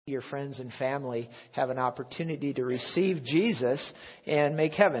your friends and family have an opportunity to receive Jesus and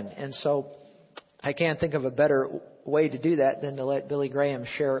make heaven. And so I can't think of a better way to do that than to let Billy Graham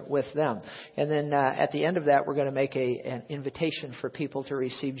share it with them. And then at the end of that, we're going to make an invitation for people to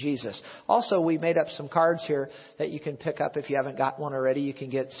receive Jesus. Also, we made up some cards here that you can pick up if you haven't got one already. You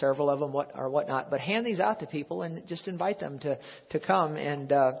can get several of them or whatnot. But hand these out to people and just invite them to come.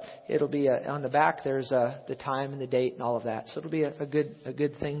 And it'll be on the back. There's the time and the date and all of that. So it'll be a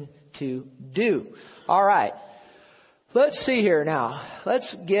good thing to do. All right. Let's see here now.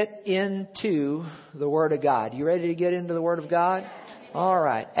 Let's get into the Word of God. You ready to get into the Word of God? All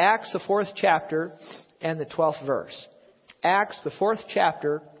right. Acts, the 4th chapter and the 12th verse. Acts, the 4th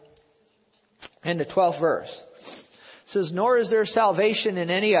chapter and the 12th verse. It says, "Nor is there salvation in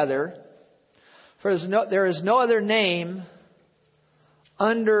any other, for there is no other name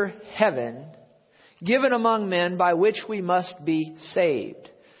under heaven given among men by which we must be saved."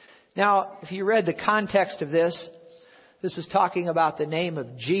 Now, if you read the context of this is talking about the name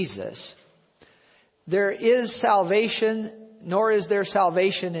of Jesus. There is salvation, nor is there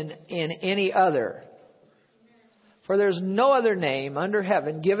salvation in any other. For there's no other name under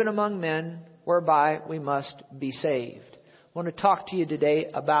heaven given among men whereby we must be saved. I want to talk to you today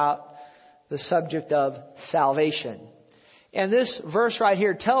about the subject of salvation. And this verse right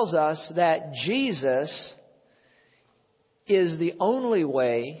here tells us that Jesus is the only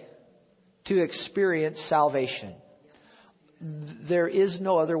way to experience salvation. There is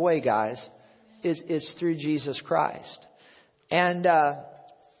no other way, guys. It's through Jesus Christ. And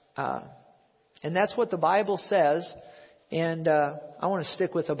that's what the Bible says. And I want to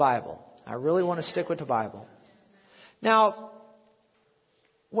stick with the Bible. I really want to stick with the Bible. Now,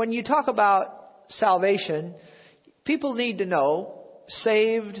 when you talk about salvation, people need to know,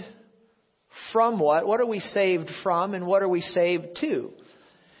 saved from what? What are we saved from and what are we saved to?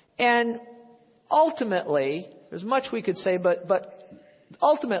 And ultimately, there's much we could say, but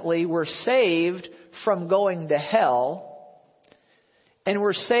ultimately we're saved from going to hell and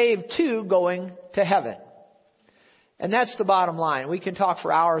we're saved to going to heaven. And that's the bottom line. We can talk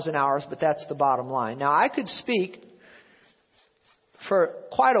for hours and hours, but that's the bottom line. Now, I could speak for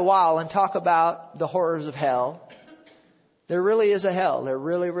quite a while and talk about the horrors of hell. There really is a hell. There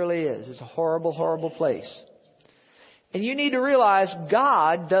really, really is. It's a horrible, horrible place. And you need to realize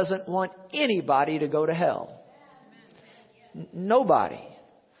God doesn't want anybody to go to hell. Nobody.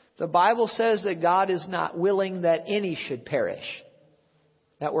 The Bible says that God is not willing that any should perish.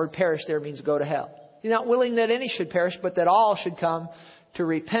 That word perish there means go to hell. He's not willing that any should perish, but that all should come to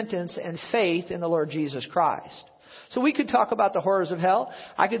repentance and faith in the Lord Jesus Christ. So we could talk about the horrors of hell.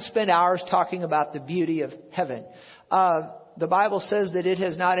 I could spend hours talking about the beauty of heaven. The Bible says that it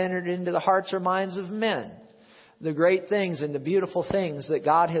has not entered into the hearts or minds of men the great things and the beautiful things that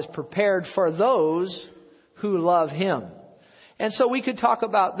God has prepared for those who love Him. And so we could talk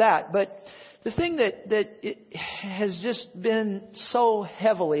about that. But the thing that it has just been so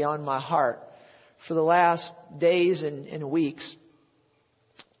heavily on my heart for the last days and weeks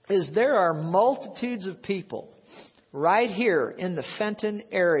is there are multitudes of people right here in the Fenton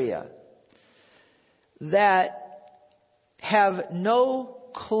area that have no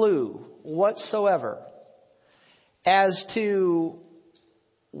clue whatsoever as to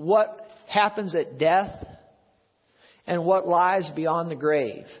what happens at death and what lies beyond the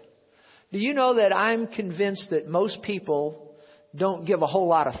grave. Do you know that I'm convinced that most people don't give a whole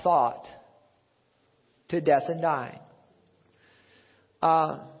lot of thought to death and dying?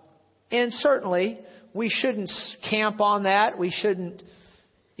 And certainly we shouldn't camp on that. We shouldn't,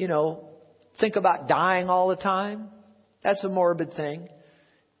 think about dying all the time. That's a morbid thing.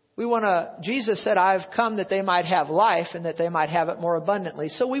 Jesus said, "I've come that they might have life and that they might have it more abundantly."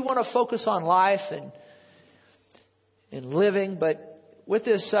 So we want to focus on life and living. But with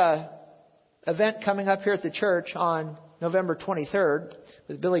this event coming up here at the church on November 23rd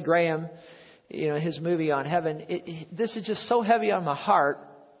with Billy Graham, his movie on heaven, this is just so heavy on my heart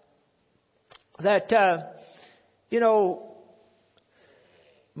that,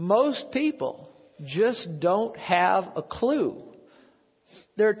 most people just don't have a clue.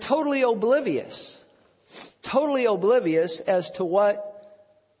 They're totally oblivious as to what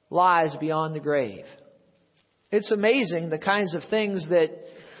lies beyond the grave. It's amazing the kinds of things that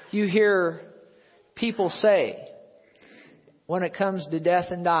you hear people say when it comes to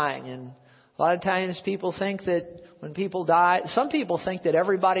death and dying. And a lot of times people think that when people die, some people think that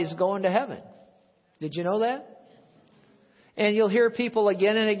everybody's going to heaven. Did you know that? And you'll hear people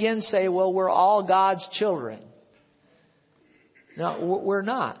again and again say, "Well, we're all God's children." No, we're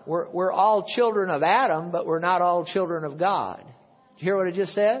not. We're all children of Adam, but we're not all children of God. Hear what I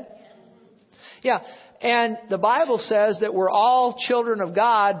just said? Yeah. And the Bible says that we're all children of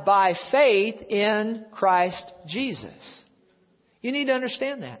God by faith in Christ Jesus. You need to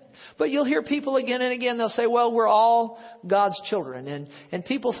understand that. But you'll hear people again and again, they'll say, well, we're all God's children. And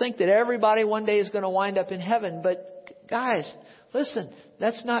people think that everybody one day is going to wind up in heaven. But guys, listen,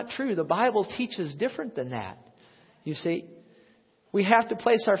 that's not true. The Bible teaches different than that. You see, we have to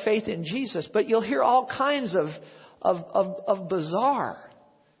place our faith in Jesus. But you'll hear all kinds of bizarre,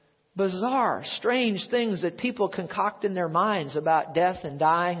 strange things that people concoct in their minds about death and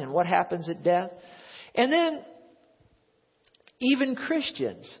dying and what happens at death. And then even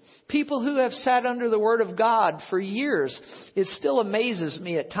Christians, people who have sat under the Word of God for years, it still amazes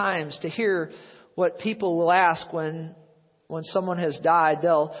me at times to hear what people will ask when someone has died.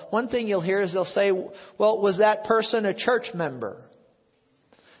 One thing you'll hear is they'll say, well, was that person a church member?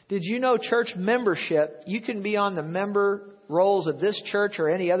 Did you know church membership, you can be on the member rolls of this church or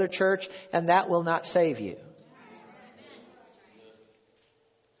any other church, and that will not save you.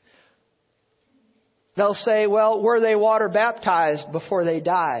 They'll say, well, were they water baptized before they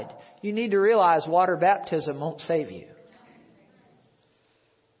died? You need to realize water baptism won't save you.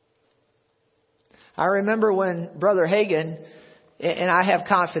 I remember when Brother Hagin, and I have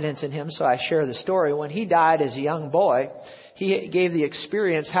confidence in him, so I share the story. When he died as a young boy, he gave the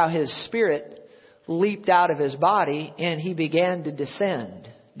experience how his spirit leaped out of his body and he began to descend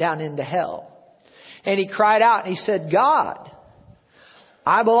down into hell. And he cried out and he said, God,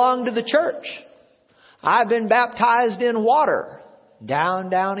 I belong to the church. I've been baptized in water.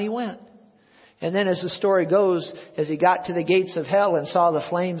 Down he went. And then as the story goes, as he got to the gates of hell and saw the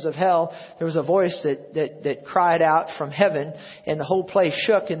flames of hell, there was a voice that cried out from heaven and the whole place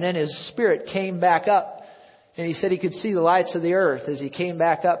shook. And then his spirit came back up. And he said he could see the lights of the earth as he came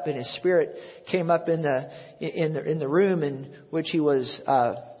back up, and his spirit came up in the room in which he was,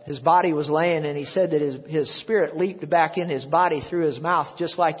 his body was laying. And he said that his spirit leaped back in his body through his mouth,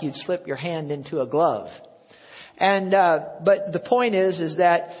 just like you'd slip your hand into a glove. And but the point is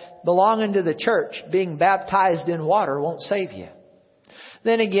that belonging to the church, being baptized in water, won't save you.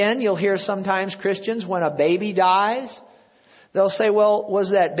 Then again, you'll hear sometimes Christians, when a baby dies, they'll say, well,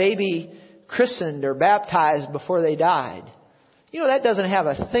 was that baby christened or baptized before they died? You know, that doesn't have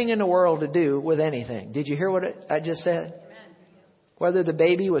a thing in the world to do with anything. Did you hear what I just said? Whether the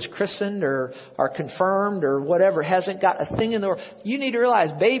baby was christened or confirmed or whatever, hasn't got a thing in the world. You need to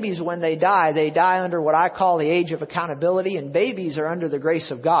realize babies, when they die under what I call the age of accountability, and babies are under the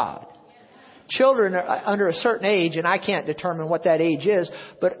grace of God. Children are under a certain age, and I can't determine what that age is,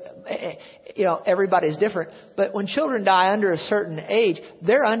 but you know, everybody's different. But when children die under a certain age,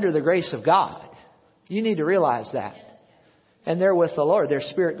 they're under the grace of God. You need to realize that. And they're with the Lord. Their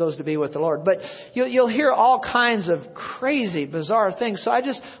spirit goes to be with the Lord. But you'll hear all kinds of crazy, bizarre things. So I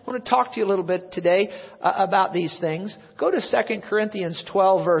just want to talk to you a little bit today about these things. Go to 2 Corinthians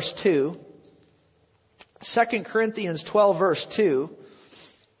 12, verse 2. 2 Corinthians 12, verse 2.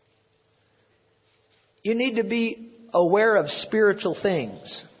 You need to be aware of spiritual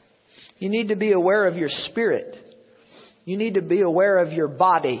things. You need to be aware of your spirit. You need to be aware of your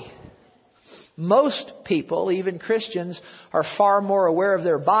body. Most people, even Christians, are far more aware of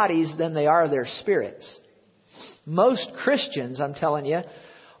their bodies than they are their spirits. Most Christians, I'm telling you,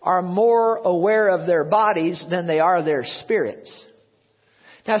 are more aware of their bodies than they are their spirits.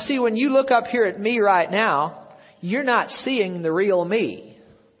 Now see, when you look up here at me right now, you're not seeing the real me.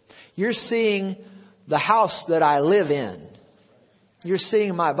 You're seeing the house that I live in. You're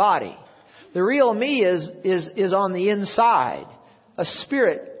seeing my body. The real me is on the inside, a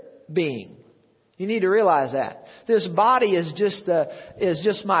spirit being. You need to realize that. This body is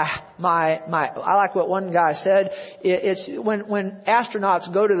just my I like what one guy said. It's when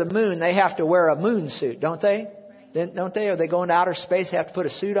astronauts go to the moon, they have to wear a moon suit, don't they? Don't they? Are they going to outer space? They have to put a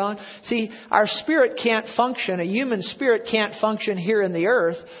suit on? See, our spirit can't function. A human spirit can't function here in the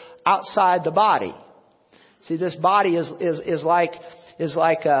earth outside the body. See, this body is my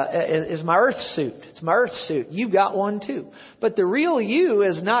earth suit. It's my earth suit. You've got one too. But the real you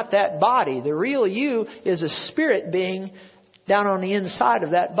is not that body. The real you is a spirit being down on the inside of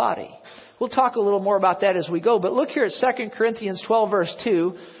that body. We'll talk a little more about that as we go. But look here at 2 Corinthians 12, verse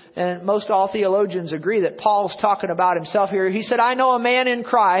 2. And most all theologians agree that Paul's talking about himself here. He said, I know a man in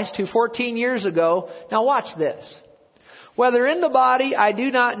Christ who 14 years ago. Now watch this. Whether in the body I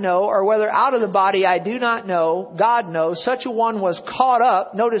do not know, or whether out of the body I do not know, God knows, such a one was caught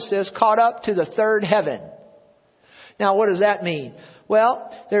up, notice this, caught up to the third heaven. Now what does that mean? Well,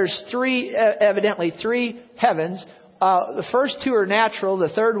 there's evidently three heavens. the first two are natural. The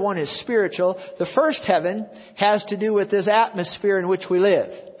third one is spiritual. The first heaven has to do with this atmosphere in which we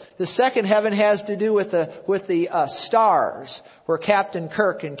live. The second heaven has to do with the stars, where Captain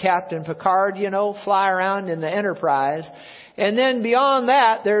Kirk and Captain Picard, fly around in the Enterprise. And then beyond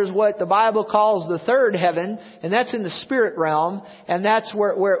that, there's what the Bible calls the third heaven, and that's in the spirit realm, and that's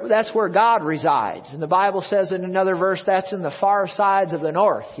where God resides. And the Bible says in another verse, that's in the far sides of the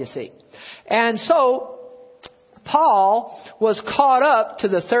north, you see. And so, Paul was caught up to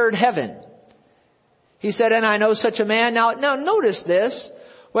the third heaven. He said, and I know such a man. Now notice this.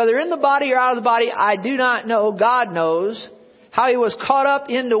 Whether in the body or out of the body, I do not know. God knows. How he was caught up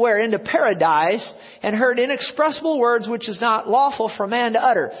into where? Into paradise, and heard inexpressible words which is not lawful for man to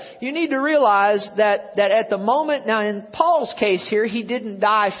utter. You need to realize that at the moment, now in Paul's case here, he didn't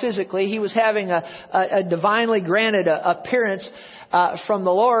die physically. He was having a divinely granted appearance from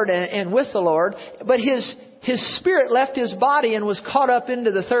the Lord and with the Lord. But his spirit left his body and was caught up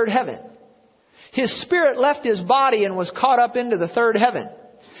into the third heaven. His spirit left his body and was caught up into the third heaven.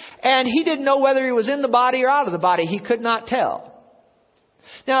 And he didn't know whether he was in the body or out of the body. He could not tell.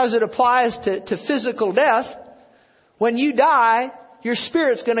 Now, as it applies to physical death, when you die, your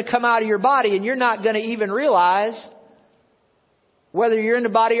spirit's going to come out of your body, and you're not going to even realize whether you're in the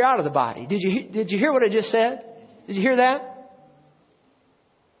body or out of the body. Did you hear what I just said? Did you hear that?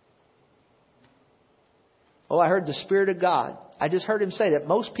 Oh, I heard the Spirit of God. I just heard Him say that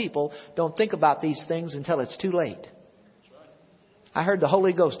most people don't think about these things until it's too late. I heard the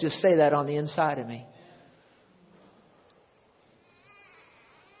Holy Ghost just say that on the inside of me.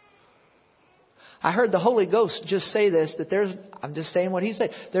 I heard the Holy Ghost just say this, I'm just saying what He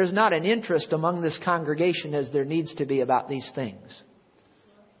said. There's not an interest among this congregation as there needs to be about these things.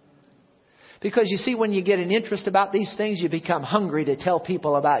 Because you see, when you get an interest about these things, you become hungry to tell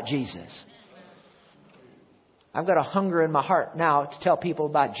people about Jesus. I've got a hunger in my heart now to tell people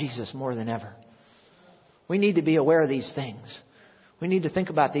about Jesus more than ever. We need to be aware of these things. We need to think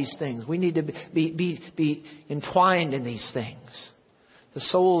about these things. We need to be entwined in these things. The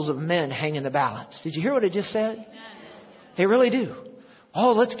souls of men hang in the balance. Did you hear what I just said? They really do.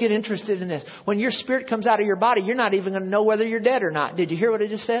 Oh, let's get interested in this. When your spirit comes out of your body, you're not even going to know whether you're dead or not. Did you hear what I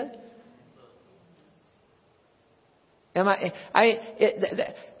just said?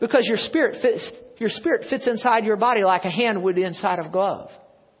 Because your spirit fits inside your body like a hand would inside of a glove.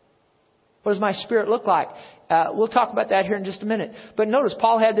 What does my spirit look like? We'll talk about that here in just a minute. But notice,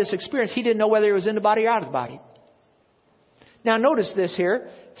 Paul had this experience. He didn't know whether he was in the body or out of the body. Now notice this here.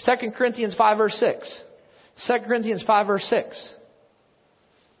 2 Corinthians 5 verse 6. 2 Corinthians 5 verse 6.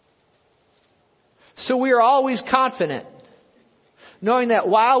 So we are always confident, knowing that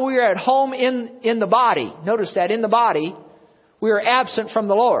while we are at home in the body, notice that in the body, we are absent from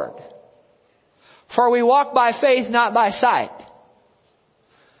the Lord. For we walk by faith, not by sight.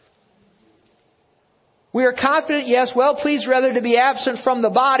 We are confident, yes, well pleased rather to be absent from the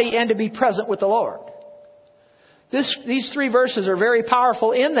body and to be present with the Lord. These three verses are very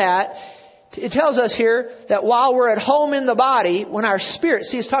powerful in that it tells us here that while we're at home in the body, when our spirit,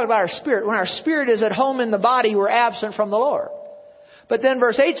 see, it's talking about our spirit. When our spirit is at home in the body, we're absent from the Lord. But then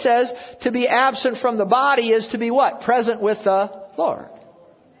verse 8 says, to be absent from the body is to be what? Present with the Lord.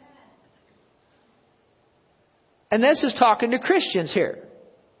 And this is talking to Christians here.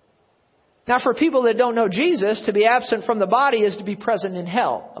 Now, for people that don't know Jesus, to be absent from the body is to be present in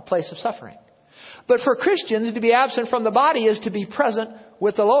hell, a place of suffering. But for Christians, to be absent from the body is to be present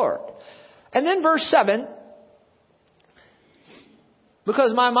with the Lord. And then verse 7,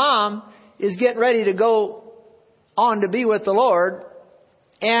 because my mom is getting ready to go on to be with the Lord,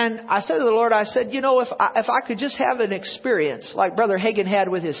 and I said to the Lord, I said, if I could just have an experience like Brother Hagin had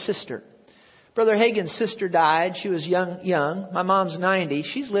with his sister. Brother Hagin's sister died. She was young. My mom's 90.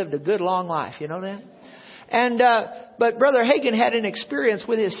 She's lived a good long life. You know that? And but Brother Hagin had an experience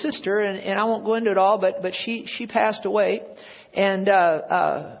with his sister, and I won't go into it all, but she passed away, and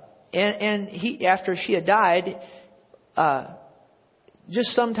he, after she had died,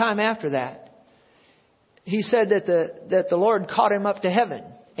 just some time after that, he said that the Lord caught him up to heaven.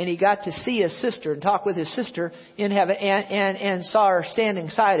 And he got to see his sister and talk with his sister in heaven and saw her standing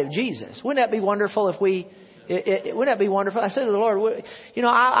side of Jesus. Wouldn't that be wonderful if wouldn't that be wonderful? I said to the Lord,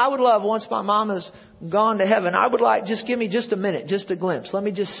 I would love, once my mom has gone to heaven, I would like, just give me just a minute, just a glimpse. Let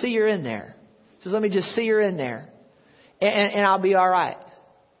me just see her in there. Just let me just see her in there. And I'll be all right.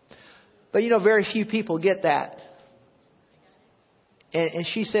 But very few people get that. And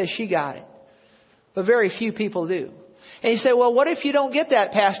she says she got it. But very few people do. And you say, well, what if you don't get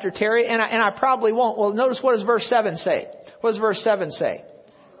that, Pastor Terry? And I probably won't. Well, notice, what does verse 7 say? What does verse 7 say?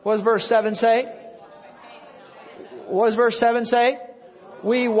 What does verse 7 say? What does verse 7 say?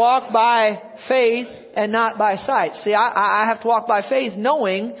 We walk by faith and not by sight. See, I have to walk by faith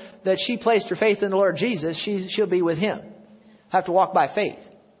knowing that she placed her faith in the Lord Jesus. She'll be with Him. I have to walk by faith.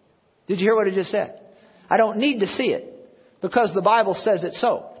 Did you hear what it just said? I don't need to see it because the Bible says it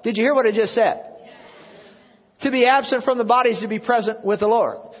so. Did you hear what it just said? To be absent from the body is to be present with the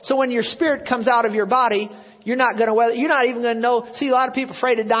Lord. So when your spirit comes out of your body, you're not even going to know. See, a lot of people are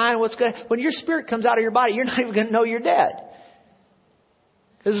afraid of dying. When your spirit comes out of your body, you're not even going to know you're dead.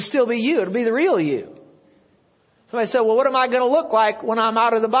 Because it'll still be you. It'll be the real you. Somebody said, well, what am I going to look like when I'm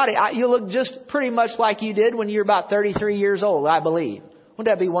out of the body? You look just pretty much like you did when you were about 33 years old, I believe. Wouldn't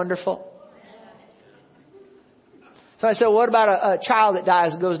that be wonderful? So I said, well, what about a child that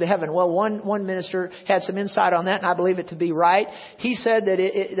dies and goes to heaven? Well, one minister had some insight on that, and I believe it to be right. He said that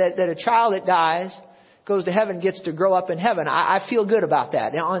a child that dies, goes to heaven, gets to grow up in heaven. I feel good about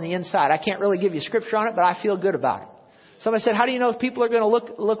that on the inside. I can't really give you scripture on it, but I feel good about it. Somebody said, how do you know if people are going to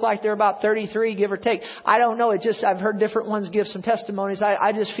look like they're about 33, give or take? I don't know. I've heard different ones give some testimonies.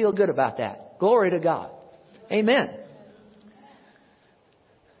 I just feel good about that. Glory to God. Amen.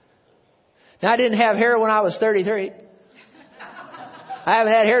 Now, I didn't have hair when I was 33. I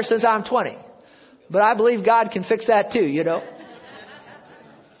haven't had hair since I'm 20. But I believe God can fix that too, you know.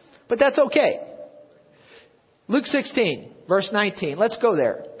 But that's okay. Luke 16, verse 19. Let's go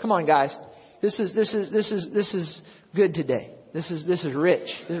there. Come on, guys. This is good today. This is rich.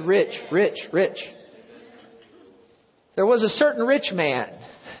 This is rich. There was a certain rich man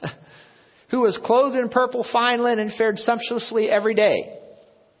who was clothed in purple fine linen and fared sumptuously every day.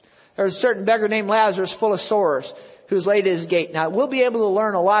 There was a certain beggar named Lazarus, full of sores, who was laid at his gate. Now, we'll be able to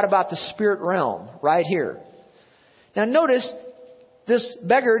learn a lot about the spirit realm right here. Now, notice this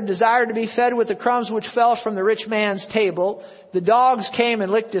beggar desired to be fed with the crumbs which fell from the rich man's table. The dogs came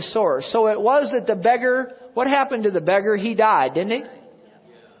and licked his sores. So it was that the beggar, what happened to the beggar? He died, didn't he?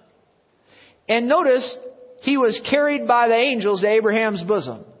 And notice, he was carried by the angels to Abraham's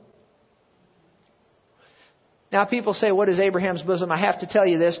bosom. Now, people say, what is Abraham's bosom? I have to tell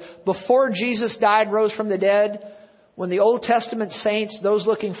you this. Before Jesus died, rose from the dead, when the Old Testament saints, those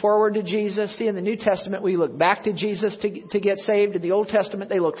looking forward to Jesus, see, in the New Testament, we look back to Jesus to get saved. In the Old Testament,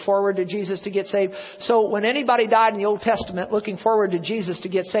 they look forward to Jesus to get saved. So when anybody died in the Old Testament looking forward to Jesus to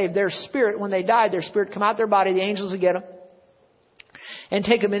get saved, their spirit, when they died, their spirit come out their body, the angels would get them and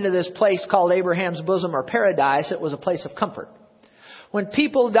take them into this place called Abraham's bosom or paradise. It was a place of comfort. When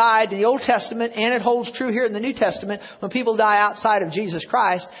people died in the Old Testament, and it holds true here in the New Testament, when people die outside of Jesus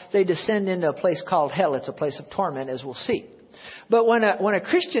Christ, they descend into a place called hell. It's a place of torment, as we'll see. But when a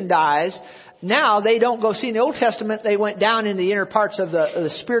Christian dies, now they don't go. See, in the Old Testament, they went down in the inner parts of the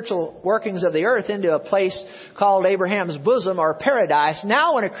spiritual workings of the earth into a place called Abraham's bosom or paradise.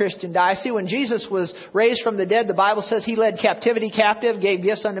 Now when a Christian dies, see, when Jesus was raised from the dead, the Bible says He led captivity captive, gave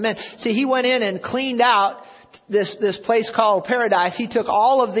gifts unto men. See, He went in and cleaned out this place called paradise. He took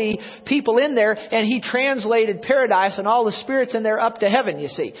all of the people in there and He translated paradise and all the spirits in there up to heaven, you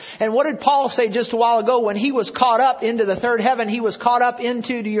see. And what did Paul say just a while ago when he was caught up into the third heaven? He was caught up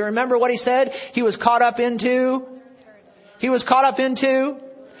into, do you remember what he said? He was caught up into He was caught up into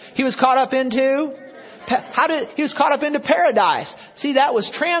paradise. See, that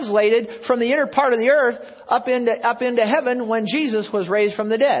was translated from the inner part of the earth up into heaven when Jesus was raised from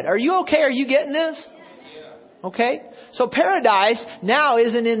the dead. Are you okay? Are you getting this? Okay? So paradise now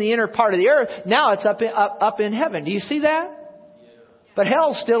isn't in the inner part of the earth. Now it's up in heaven. Do you see that? But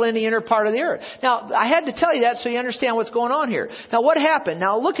hell's still in the inner part of the earth. Now, I had to tell you that so you understand what's going on here. Now, what happened?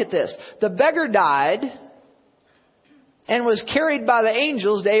 Now, look at this. The beggar died and was carried by the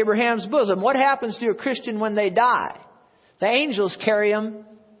angels to Abraham's bosom. What happens to a Christian when they die? The angels carry them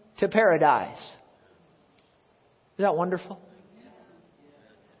to paradise. Is that wonderful?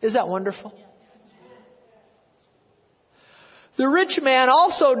 Is that wonderful? The rich man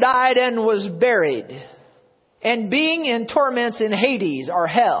also died and was buried, and being in torments in Hades or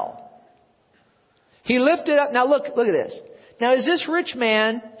hell, he lifted up. Now look at this. Now is this rich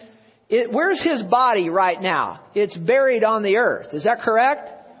man, where's his body right now? It's buried on the earth. Is that correct?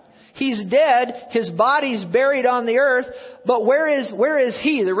 He's dead. His body's buried on the earth. But where is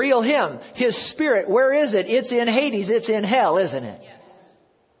he, the real him? His spirit, where is it? It's in Hades. It's in hell, isn't it?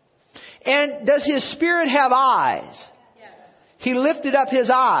 And does his spirit have eyes? He lifted up his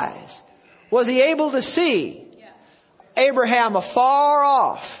eyes. Was he able to see Abraham afar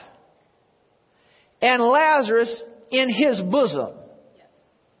off and Lazarus in his bosom?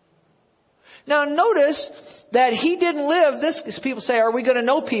 Now notice that he didn't live this. People say, are we going to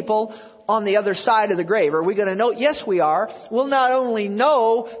know people on the other side of the grave? Are we going to know? Yes, we are. We'll not only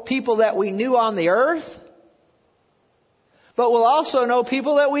know people that we knew on the earth, But we'll also know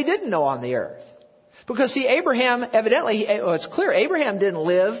people that we didn't know on the earth. Because see, Abraham, evidently, it's clear Abraham didn't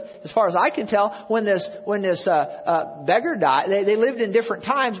live, as far as I can tell, when this beggar died. They lived in different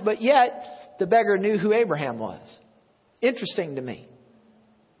times, but yet the beggar knew who Abraham was. Interesting to me.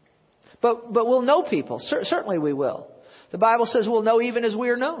 But we'll know people. Certainly we will. The Bible says we'll know even as we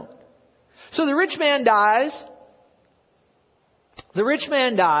are known. So the rich man dies. The rich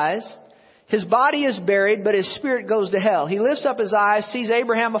man dies. His body is buried, but his spirit goes to hell. He lifts up his eyes, sees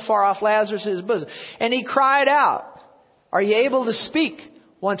Abraham afar off, Lazarus in his bosom. And he cried out, "Are you able to speak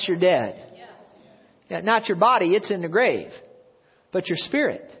once you're dead?" Yeah, not your body, it's in the grave, but your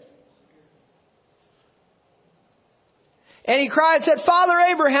spirit. And he cried and said, "Father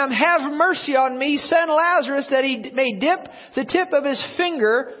Abraham, have mercy on me. Send Lazarus that he may dip the tip of his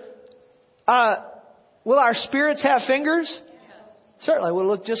finger." Will our spirits have fingers? Certainly. We'll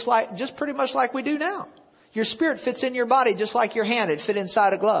look just pretty much like we do now. Your spirit fits in your body just like your hand. It fit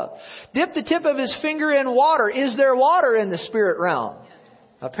inside a glove. Dip the tip of his finger in water. Is there water in the spirit realm?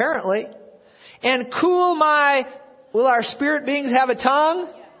 Apparently. And will our spirit beings have a tongue?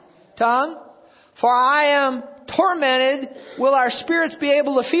 Tongue. For I am tormented. Will our spirits be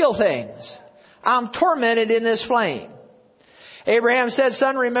able to feel things? I'm tormented in this flame. Abraham said,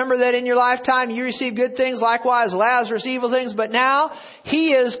 "Son, remember that in your lifetime you received good things, likewise Lazarus evil things, but now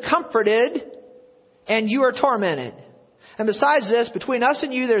he is comforted and you are tormented. And besides this, between us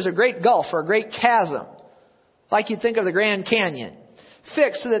and you there's a great gulf or a great chasm, like you'd think of the Grand Canyon,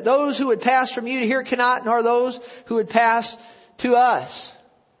 fixed so that those who would pass from you to here cannot, nor those who would pass to us."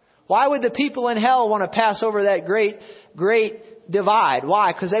 Why would the people in hell want to pass over that great divide?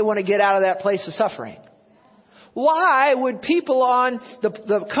 Why? Because they want to get out of that place of suffering. Why would people on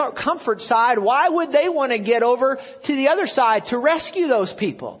the comfort side, why would they want to get over to the other side to rescue those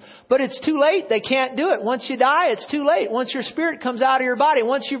people? But it's too late. They can't do it. Once you die, it's too late. Once your spirit comes out of your body,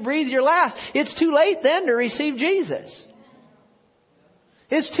 once you breathe your last, it's too late then to receive Jesus.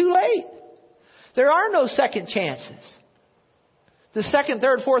 It's too late. There are no second chances. The second,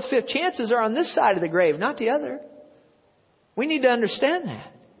 third, fourth, fifth chances are on this side of the grave, not the other. We need to understand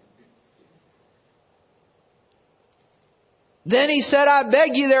that. Then he said, "I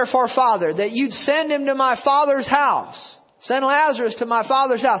beg you therefore, Father, that you'd send him to my father's house. Send Lazarus to my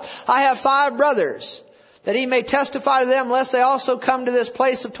father's house. I have 5 brothers, that he may testify to them, lest they also come to this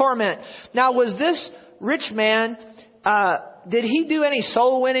place of torment." Now, was this rich man, did he do any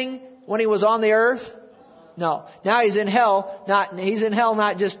soul winning when he was on the earth? No. Now he's in hell.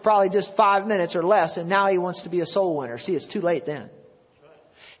 Not just probably just 5 minutes or less, and now he wants to be a soul winner. See, it's too late then.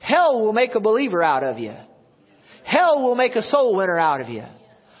 Hell will make a believer out of you. Hell will make a soul winner out of you.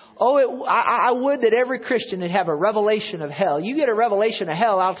 I would that every Christian would have a revelation of hell. You get a revelation of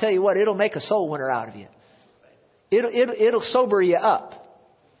hell, I'll tell you what, it'll make a soul winner out of you. It'll sober you up.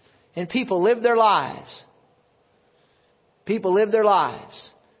 And people live their lives. People live their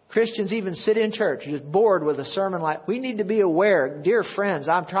lives. Christians even sit in church just bored with a sermon like, we need to be aware. Dear friends,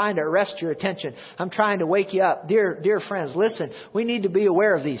 I'm trying to arrest your attention. I'm trying to wake you up. Dear friends, listen, we need to be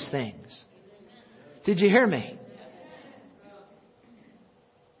aware of these things. Did you hear me?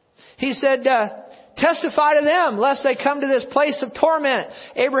 He said, "Testify to them, lest they come to this place of torment."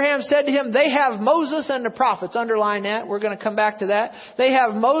 Abraham said to him, "They have Moses and the prophets." Underline that. We're going to come back to that. "They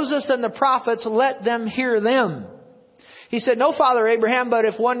have Moses and the prophets. Let them hear them." He said, "No, Father Abraham, but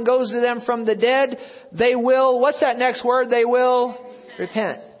if one goes to them from the dead, they will," what's that next word? They will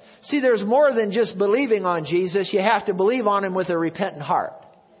repent. See, there's more than just believing on Jesus. You have to believe on Him with a repentant heart.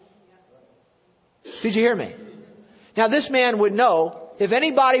 Did you hear me? Now, this man would know. If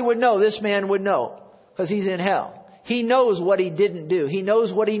anybody would know, this man would know. Because he's in hell. He knows what he didn't do. He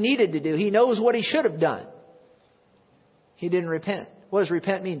knows what he needed to do. He knows what he should have done. He didn't repent. What does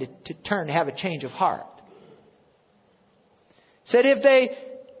repent mean? To turn, to have a change of heart. Said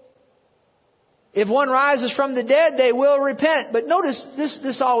if one rises from the dead, they will repent. But notice, this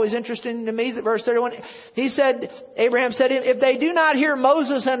is always interesting to me, that verse 31. Abraham said, "If they do not hear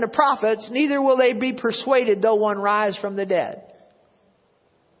Moses and the prophets, neither will they be persuaded though one rise from the dead."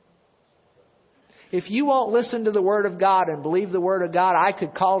 If you won't listen to the Word of God and believe the Word of God, I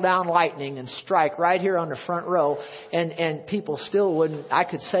could call down lightning and strike right here on the front row, and people still wouldn't. I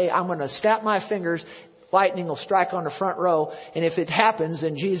could say, I'm going to snap my fingers, lightning will strike on the front row, and if it happens,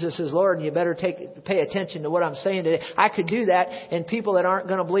 then Jesus is Lord, and you better pay attention to what I'm saying today. I could do that, and people that aren't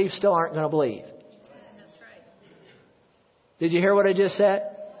going to believe still aren't going to believe. That's right. Did you hear what I just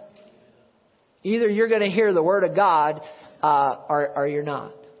said? Either you're going to hear the Word of God, or you're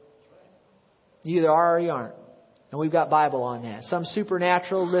not. You either are or you aren't. And we've got Bible on that. Some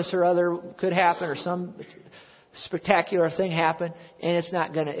supernatural, this or other could happen, or some spectacular thing happen, and it's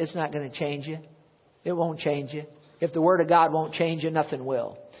not gonna change you. It won't change you. If the Word of God won't change you, nothing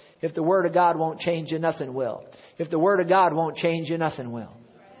will. If the Word of God won't change you, nothing will. If the Word of God won't change you, nothing will.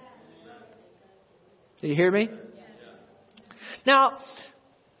 Do you hear me? Now,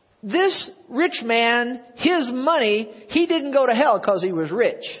 this rich man, his money, he didn't go to hell because he was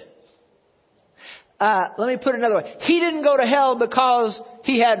rich. Let me put it another way. He didn't go to hell because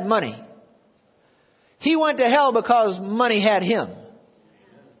he had money. He went to hell because money had him.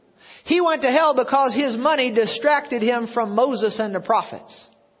 He went to hell because his money distracted him from Moses and the prophets.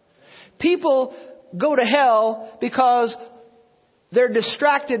 People go to hell because they're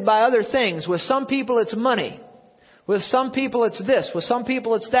distracted by other things. With some people it's money. With some people it's this. With some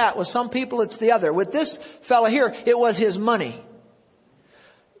people it's that. With some people it's the other. With this fella here, it was his money.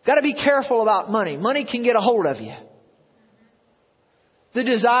 Got to be careful about money. Money can get a hold of you. The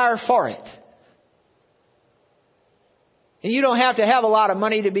desire for it. And you don't have to have a lot of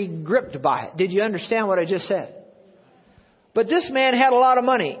money to be gripped by it. Did you understand what I just said? But this man had a lot of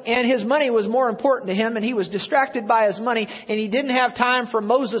money, and his money was more important to him, and he was distracted by his money, and he didn't have time for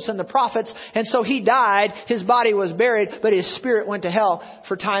Moses and the prophets, and so he died. His body was buried, but his spirit went to hell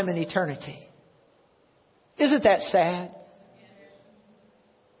for time and eternity. Isn't that sad?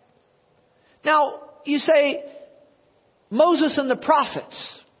 Now, you say, Moses and the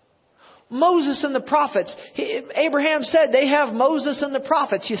prophets. Moses and the prophets. Abraham said they have Moses and the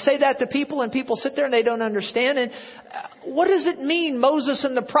prophets. You say that to people and people sit there and they don't understand. And what does it mean, Moses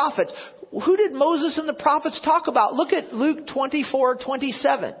and the prophets? Who did Moses and the prophets talk about? Look at Luke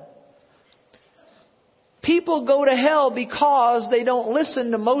 24:27. People go to hell because they don't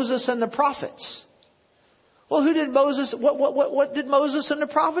listen to Moses and the prophets. Well, who did Moses? What did Moses and the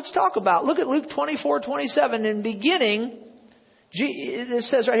prophets talk about? Look at Luke 24:27. In beginning, it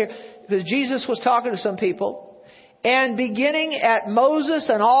says right here, because Jesus was talking to some people, and beginning at Moses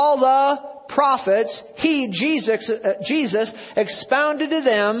and all the prophets, Jesus expounded to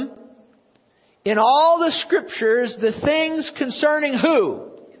them in all the scriptures the things concerning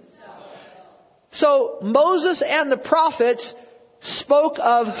who? So Moses and the prophets spoke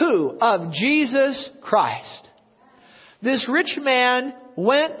of who? Of Jesus Christ. This rich man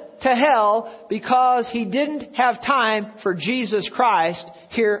went to hell because he didn't have time for Jesus Christ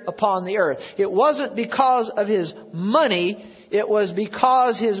here upon the earth. It wasn't because of his money. It was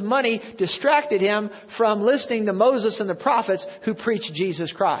because his money distracted him from listening to Moses and the prophets who preached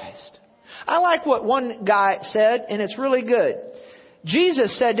Jesus Christ. I like what one guy said, and it's really good.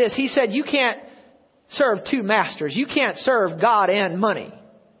 Jesus said this. He said, you can't serve two masters. You can't serve God and money.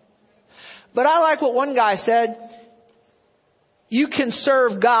 But I like what one guy said. You can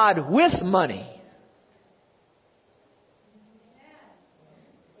serve God with money.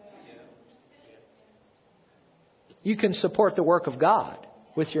 You can support the work of God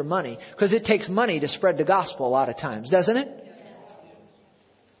with your money. Because it takes money to spread the gospel a lot of times, doesn't it?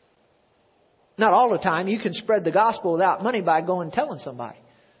 Not all the time. You can spread the gospel without money by going and telling somebody.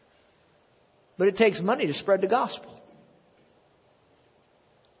 But it takes money to spread the gospel.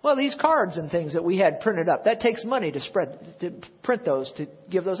 Well, these cards and things that we had printed up, that takes money to print those, to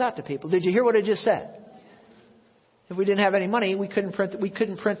give those out to people. Did you hear what I just said? If we didn't have any money, we couldn't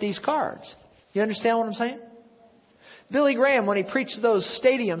print these cards. You understand what I'm saying? Billy Graham, when he preached to those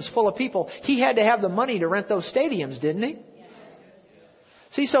stadiums full of people, he had to have the money to rent those stadiums, didn't he?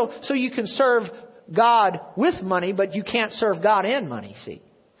 See, so you can serve God with money, but you can't serve God and money, see.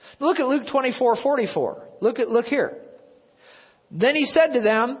 Look at Luke 24:44. Look here. Then he said to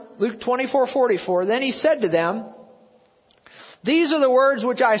them, Luke 24:44, then he said to them, these are the words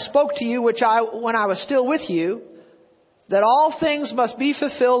which I spoke to you, when I was still with you, that all things must be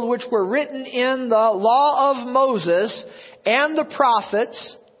fulfilled which were written in the law of Moses and the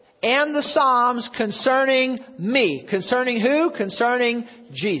prophets and the Psalms concerning me. Concerning who? Concerning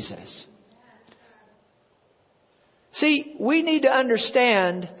Jesus. See, we need to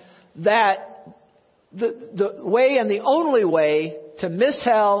understand that the way and the only way to miss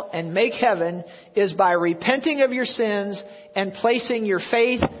hell and make heaven is by repenting of your sins and placing your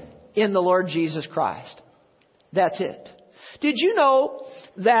faith in the Lord Jesus Christ. That's it. Did you know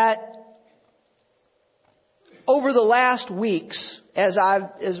that over the last weeks,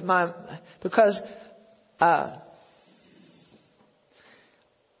 over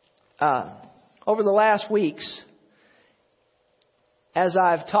the last weeks, as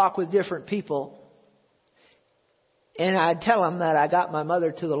I've talked with different people, and I'd tell them that I got my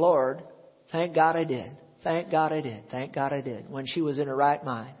mother to the Lord. Thank God I did. Thank God I did. Thank God I did. When she was in her right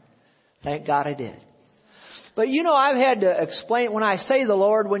mind. Thank God I did. But you know, I've had to explain, when I say the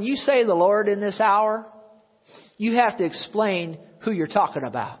Lord, when you say the Lord in this hour, you have to explain who you're talking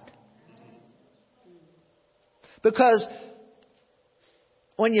about. Because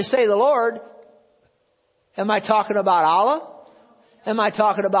when you say the Lord, am I talking about Allah? Am I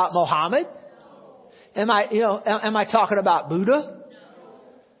talking about Muhammad? Am I talking about Buddha?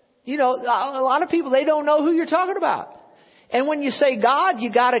 A lot of people, they don't know who you're talking about. And when you say God,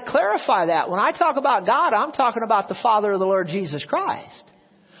 you got to clarify that. When I talk about God, I'm talking about the Father of the Lord Jesus Christ.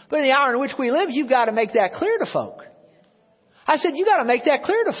 But in the hour in which we live, you've got to make that clear to folk. I said, you got to make that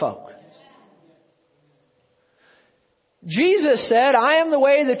clear to folk. Jesus said, I am the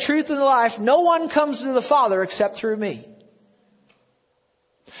way, the truth, and the life. No one comes to the Father except through me.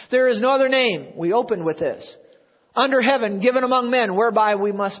 There is no other name, we opened with this, under heaven given among men whereby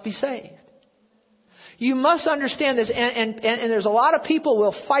we must be saved. You must understand this, and there's a lot of people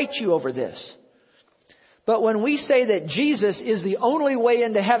will fight you over this. But when we say that Jesus is the only way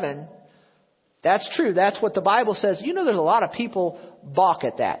into heaven, that's true. That's what the Bible says. There's a lot of people balk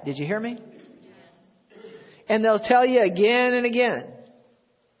at that. Did you hear me? And they'll tell you again and again.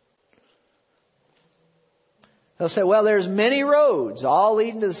 They'll say, well, there's many roads all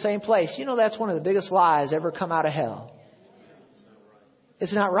leading to the same place. That's one of the biggest lies ever come out of hell.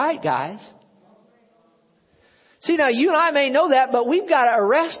 It's not right, guys. See, now you and I may know that, but we've got to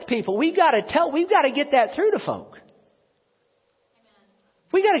arrest people. We've got to get that through to folk.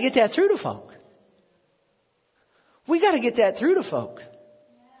 We got to get that through to folk. We got to get that through to folk.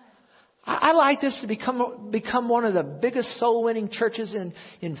 I like this to become one of the biggest soul winning churches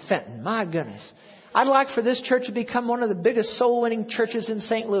in Fenton. My goodness. I'd like for this church to become one of the biggest soul winning churches in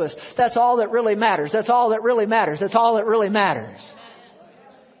St. Louis. That's all that really matters. That's all that really matters. That's all that really matters.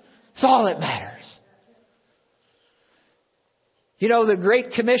 That's all that matters. The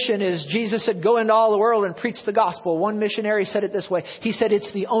Great Commission is, Jesus said, go into all the world and preach the gospel. One missionary said it this way. He said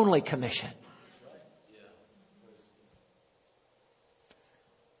it's the only commission.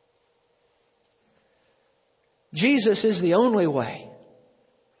 Jesus is the only way.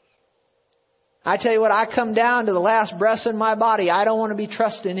 I tell you what, I come down to the last breath in my body. I don't want to be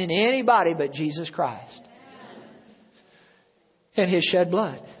trusting in anybody but Jesus Christ and His shed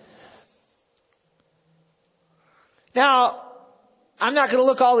blood. Now, I'm not going to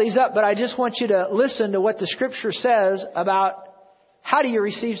look all these up, but I just want you to listen to what the Scripture says about how do you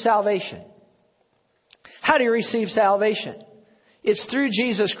receive salvation. How do you receive salvation? It's through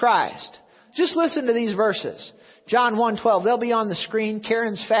Jesus Christ. Just listen to these verses. John 1:12. They'll be on the screen.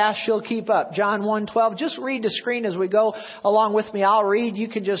 Karen's fast. She'll keep up. John 1:12. Just read the screen as we go along with me. I'll read. You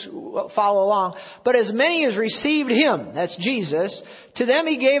can just follow along. But as many as received Him, that's Jesus, to them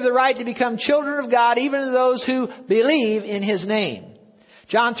He gave the right to become children of God, even to those who believe in His name.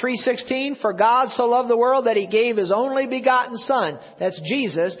 John 3:16, for God so loved the world that He gave His only begotten Son, that's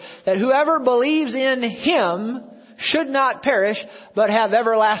Jesus, that whoever believes in Him should not perish, but have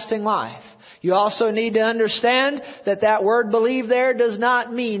everlasting life. You also need to understand that word believe there does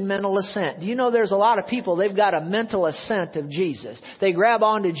not mean mental assent. Do you know there's a lot of people, they've got a mental assent of Jesus. They grab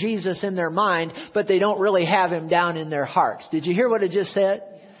onto Jesus in their mind, but they don't really have Him down in their hearts. Did you hear what it just said?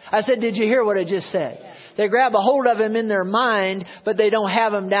 I said, did you hear what it just said? They grab a hold of Him in their mind, but they don't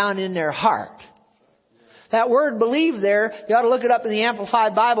have Him down in their heart. That word believe there, you ought to look it up in the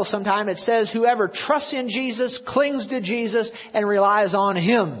Amplified Bible sometime. It says, whoever trusts in Jesus, clings to Jesus, and relies on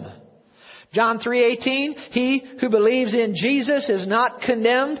Him. John 3:18, he who believes in Jesus is not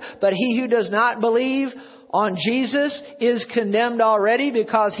condemned, but he who does not believe on Jesus is condemned already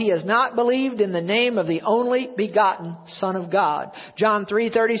because he has not believed in the name of the only begotten Son of God. John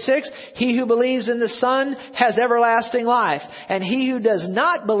 3:36, he who believes in the Son has everlasting life, and he who does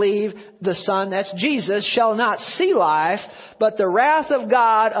not believe the Son, that's Jesus, shall not see life, but the wrath of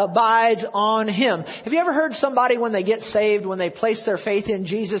God abides on him. Have you ever heard somebody when they get saved, when they place their faith in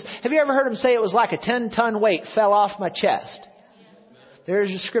Jesus, have you ever heard them say it was like a 10-ton weight fell off my chest?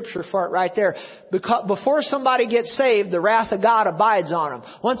 There's your scripture for it right there. Because before somebody gets saved, the wrath of God abides on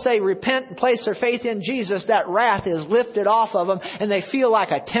them. Once they repent and place their faith in Jesus, that wrath is lifted off of them, and they feel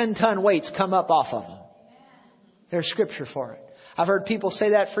like a 10-ton weight's come up off of them. There's scripture for it. I've heard people say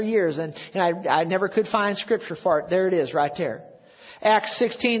that for years, and I never could find scripture for it. There it is right there. Acts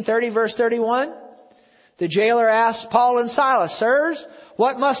 16:30, verse 31. The jailer asked Paul and Silas, sirs,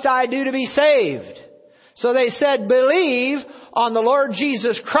 what must I do to be saved? So they said, believe on the Lord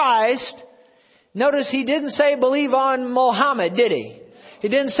Jesus Christ. Notice he didn't say believe on Muhammad, did he? He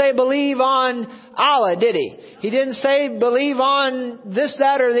didn't say believe on Allah, did he? He didn't say believe on this,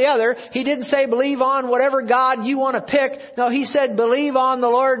 that, or the other. He didn't say believe on whatever God you want to pick. No, he said believe on the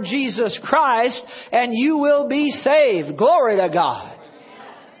Lord Jesus Christ and you will be saved. Glory to God.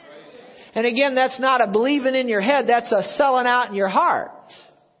 And again, that's not a believing in your head. That's a selling out in your heart.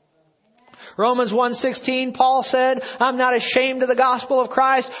 Romans 1:16, Paul said, I'm not ashamed of the gospel of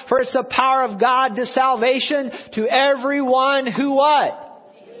Christ, for it's the power of God to salvation to everyone who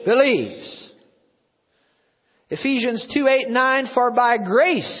what? Believes. Ephesians 2:8-9, for by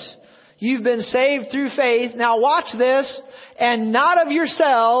grace you've been saved through faith. Now watch this. And not of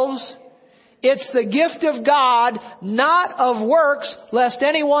yourselves. It's the gift of God, not of works, lest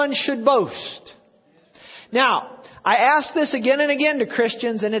anyone should boast. Now, I ask this again and again to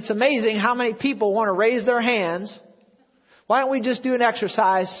Christians, and it's amazing how many people want to raise their hands. Why don't we just do an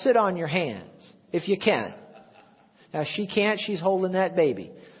exercise? Sit on your hands, if you can. Now, she can't. She's holding that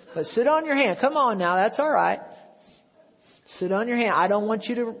baby. But sit on your hand. Come on now. That's all right. Sit on your hand. I don't want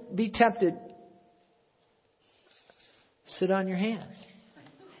you to be tempted. Sit on your hands.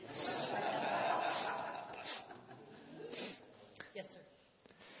 Yes, sir.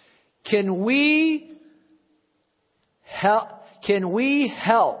 Can we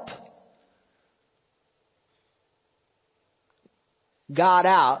help God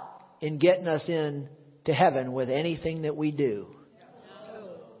out in getting us into heaven with anything that we do?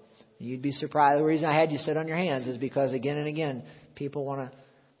 No. You'd be surprised. The reason I had you sit on your hands is because again and again, people want to,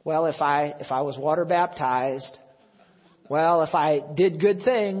 well, if I was water baptized, well, if I did good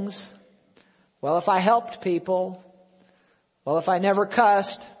things, well, if I helped people, well, if I never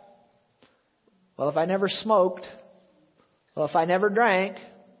cussed, well, if I never smoked, well, if I never drank,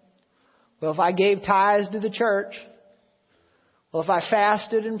 well, if I gave tithes to the church, well, if I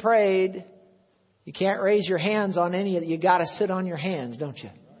fasted and prayed, you can't raise your hands on any of it. You got to sit on your hands, don't you?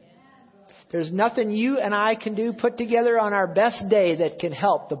 There's nothing you and I can do put together on our best day that can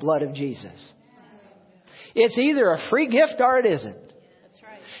help the blood of Jesus. It's either a free gift or it isn't. That's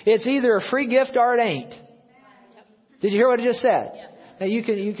right. It's either a free gift or it ain't. Did you hear what I just said? Yep. Now you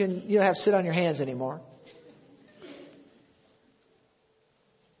don't have to sit on your hands anymore.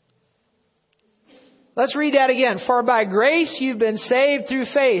 Let's read that again. For by grace you've been saved through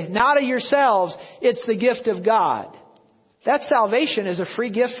faith, not of yourselves. It's the gift of God. That salvation is a free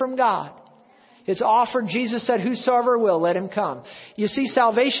gift from God. It's offered. Jesus said, whosoever will, let him come. You see,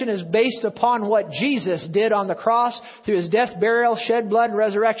 salvation is based upon what Jesus did on the cross through his death, burial, shed blood, and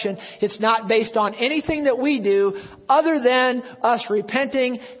resurrection. It's not based on anything that we do other than us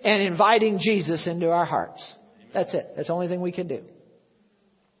repenting and inviting Jesus into our hearts. That's it. That's the only thing we can do.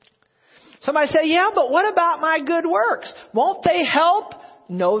 Somebody say, yeah, but what about my good works? Won't they help?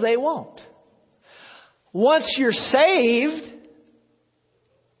 No, they won't. Once you're saved,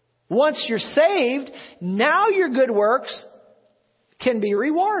 now your good works can be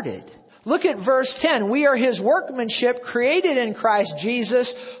rewarded. Look at verse 10. We are his workmanship created in Christ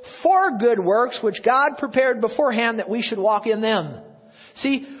Jesus for good works, which God prepared beforehand that we should walk in them.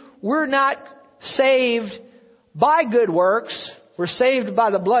 See, we're not saved by good works. We're saved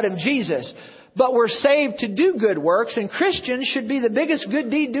by the blood of Jesus. But we're saved to do good works, and Christians should be the biggest good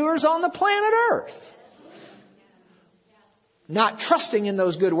deed doers on the planet Earth. Not trusting in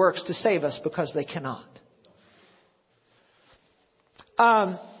those good works to save us because they cannot.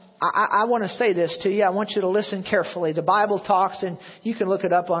 I want to say this to you. I want you to listen carefully. The Bible talks, and you can look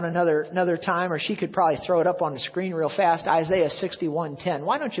it up on another time, or she could probably throw it up on the screen real fast. Isaiah 61:10.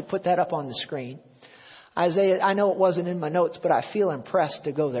 Why don't you put that up on the screen? Isaiah, I know it wasn't in my notes, but I feel impressed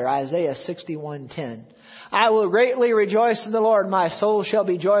to go there. Isaiah 61:10. I will greatly rejoice in the Lord. My soul shall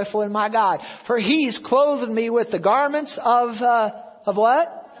be joyful in my God. For he's clothed me with the garments of what?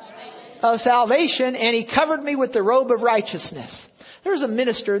 Salvation. Of salvation. And he covered me with the robe of righteousness. There's a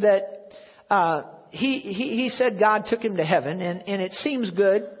minister that he said God took him to heaven. And it seems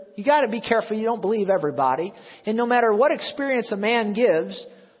good. You got to be careful. You don't believe everybody. And no matter what experience a man gives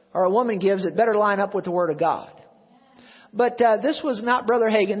or a woman gives, it better line up with the Word of God. But this was not Brother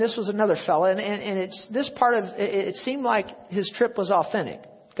Hagin. This was another fella. And it's this part of it seemed like his trip was authentic.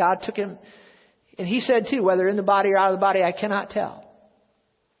 God took him. And he said, too, whether in the body or out of the body, I cannot tell.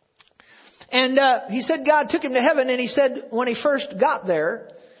 And he said God took him to heaven. And he said when he first got there,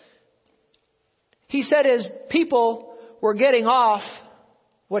 he said his people were getting off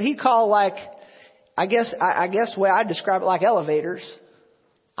what he called like, I guess the way I describe it, like elevators.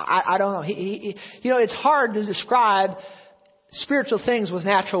 I don't know. It's hard to describe spiritual things with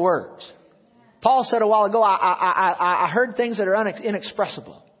natural words. Paul said a while ago, I heard things that are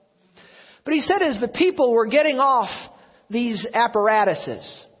inexpressible. But he said as the people were getting off these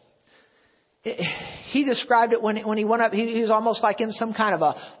apparatuses, he described it when he went up. He was almost like in some kind of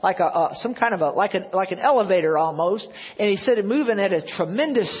an elevator almost. And he said it moving at a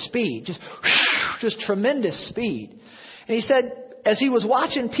tremendous speed, just tremendous speed. And he said, as he was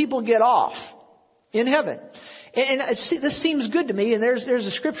watching people get off in heaven, and this seems good to me, and there's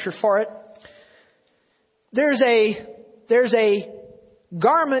a scripture for it. There's a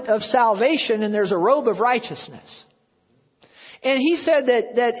garment of salvation and there's a robe of righteousness. And he said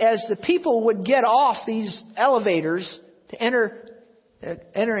that as the people would get off these elevators to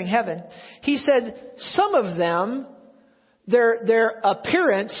entering heaven, he said some of them, their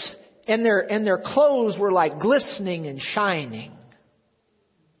appearance and their clothes were like glistening and shining.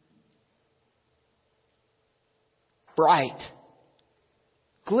 Bright.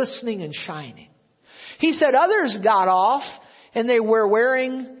 Glistening and shining. He said others got off and they were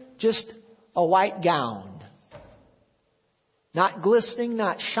wearing just a white gown. Not glistening,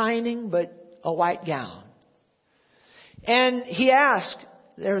 not shining, but a white gown. And he asked,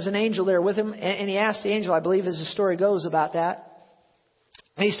 there was an angel there with him, and he asked the angel, I believe as the story goes about that.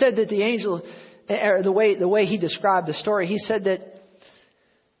 And he said that the angel, or the way he described the story, he said that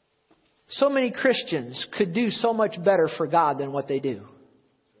so many Christians could do so much better for God than what they do.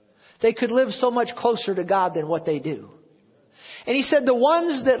 They could live so much closer to God than what they do. And he said the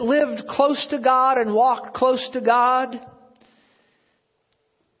ones that lived close to God and walked close to God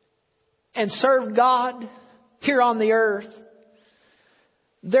and served God here on the earth,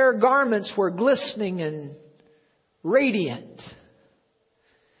 their garments were glistening and radiant.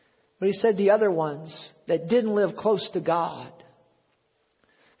 But he said the other ones that didn't live close to God,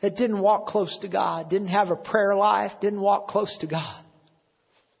 that didn't walk close to God, didn't have a prayer life, didn't walk close to God,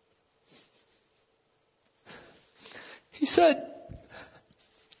 he said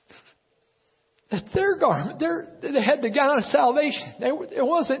that their garment, they had the gown of salvation. It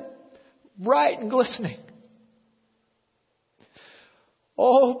wasn't bright and glistening.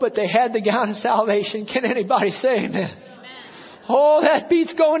 Oh, but they had the gown of salvation. Can anybody say amen? Amen. Oh, that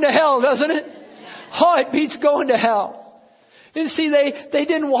beats going to hell, doesn't it? Oh, it beats going to hell. And see, they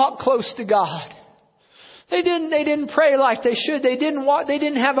didn't walk close to God. They didn't pray like they should. They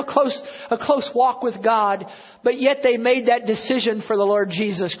didn't have a close walk with God. But yet they made that decision for the Lord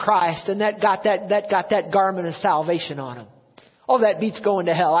Jesus Christ, and that got that garment of salvation on them. Oh, that beats going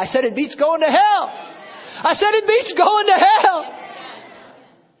to hell. I said it beats going to hell. I said it beats going to hell.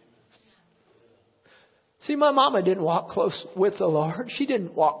 See, my mama didn't walk close with the Lord. She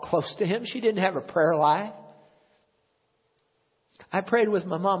didn't walk close to Him. She didn't have a prayer life. I prayed with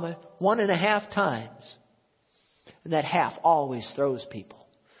my mama 1.5 times. And that half always throws people.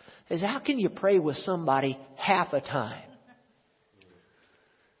 Is how can you pray with somebody half a time?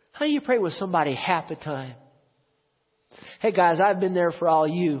 How do you pray with somebody half a time? Hey guys, I've been there for all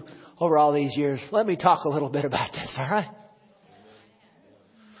you over all these years. Let me talk a little bit about this, all right?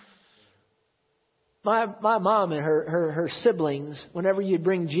 My mom and her siblings, whenever you'd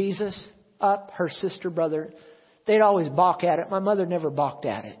bring Jesus up, her sister, brother, they'd always balk at it. My mother never balked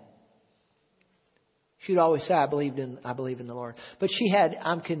at it. She'd always say, I believe in the Lord. But she had,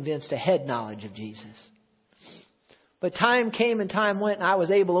 I'm convinced, a head knowledge of Jesus. But time came and time went, and I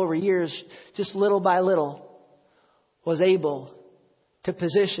was able over years, just little by little, was able to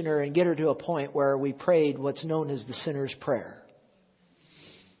position her and get her to a point where we prayed what's known as the sinner's prayer.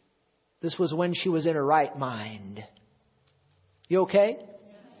 This was when she was in her right mind. You okay?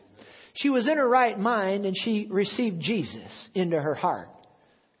 She was in her right mind and she received Jesus into her heart.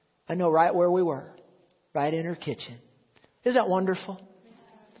 I know right where we were. Right in her kitchen. Isn't that wonderful?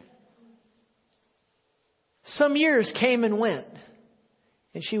 Some years came and went.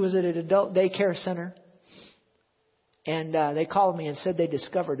 And she was at an adult daycare center. And they called me and said they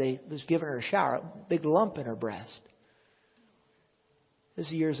discovered they was giving her a shower. A big lump in her breast. This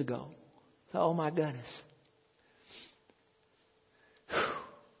is years ago. Oh my goodness. Whew.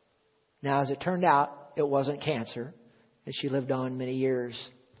 Now as it turned out, it wasn't cancer. And she lived on many years.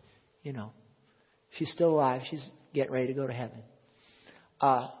 You know. She's still alive. She's getting ready to go to heaven.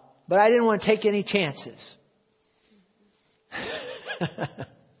 But I didn't want to take any chances.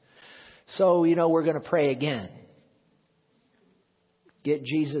 So, we're going to pray again. Get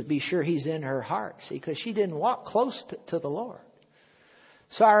Jesus, be sure He's in her heart. See, because she didn't walk close to the Lord.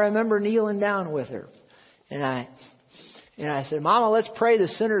 So I remember kneeling down with her. And I said, Mama, let's pray the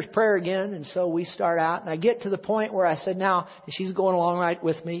sinner's prayer again. And so we start out. And I get to the point where I said, now, and she's going along right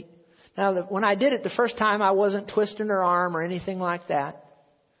with me. Now, when I did it the first time, I wasn't twisting her arm or anything like that.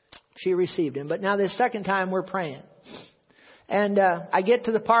 She received Him. But now this second time, we're praying. And I get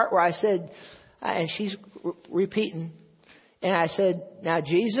to the part where I said, and she's repeating, and I said, now,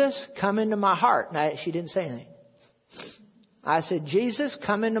 Jesus, come into my heart. And she didn't say anything. I said, Jesus,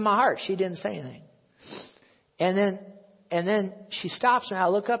 come into my heart. She didn't say anything. And then she stops, and I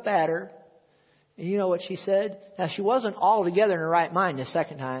look up at her, And you know what she said? Now, she wasn't altogether in her right mind the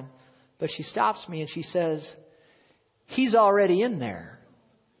second time, but she stops me and she says, He's already in there.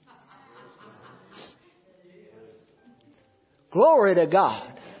 Glory to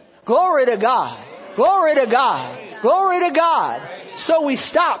God. Glory to God. Glory to God. Glory to God. So we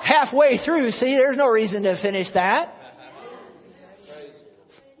stopped halfway through. See, there's no reason to finish that.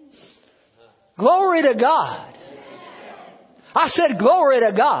 Glory to God. I said glory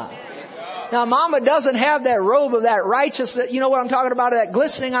to God. Now, Mama doesn't have that robe of that righteous, you know what I'm talking about, that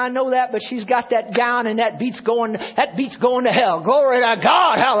glistening, I know that, but she's got that gown and that beat's going to hell. Glory to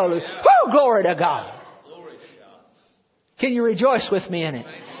God. Hallelujah. Woo, glory to God. Can you rejoice with me in it?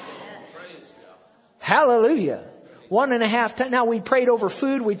 Hallelujah. 1.5 times. Now, we prayed over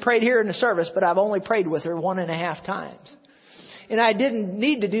food. We prayed here in the service, but I've only prayed with her 1.5 times. And I didn't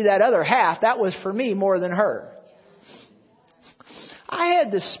need to do that other half. That was for me more than her. I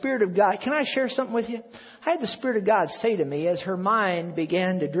had the Spirit of God. Can I share something with you? I had the Spirit of God say to me as her mind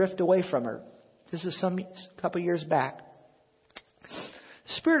began to drift away from her. This is a couple years back.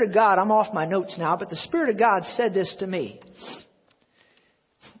 The Spirit of God, I'm off my notes now, but the Spirit of God said this to me.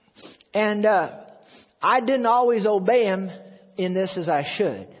 And I didn't always obey Him in this as I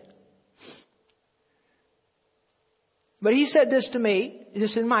should. But He said this to me,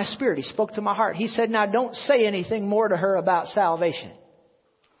 this in my spirit. He spoke to my heart. He said, now don't say anything more to her about salvation.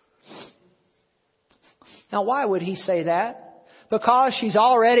 Now, why would He say that? Because she's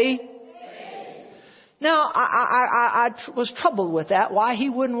already... Now, I was troubled with that. Why He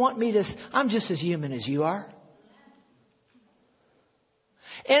wouldn't want me to... I'm just as human as you are.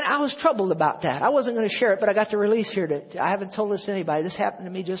 And I was troubled about that. I wasn't going to share it, but I got the release here. I haven't told this to anybody. This happened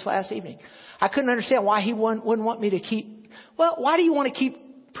to me just last evening. I couldn't understand why He wouldn't want me to keep... Well, why do you want to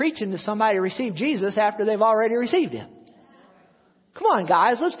keep preaching to somebody to receive Jesus after they've already received Him? Come on,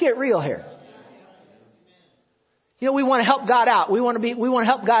 guys. Let's get real here. You know, we want to help God out. We want to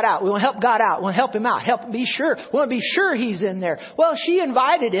help God out. We want to help God out. We want to help Him out. Help Him be sure. We want to be sure He's in there. Well, she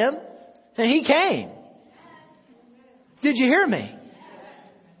invited Him and He came. Did you hear me?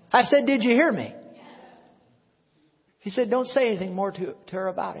 I said, did you hear me? He said, don't say anything more to her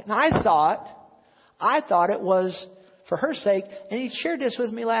about it. And I thought it was for her sake. And he shared this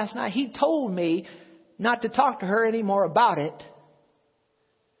with me last night. He told me not to talk to her anymore about it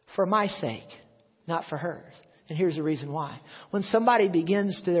for my sake, not for hers. And here's the reason why. When somebody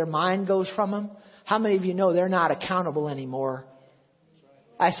begins to, their mind goes from them, how many of you know they're not accountable anymore?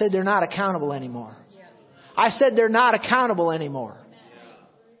 I said they're not accountable anymore. I said they're not accountable anymore.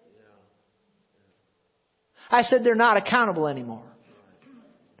 I said they're not accountable anymore.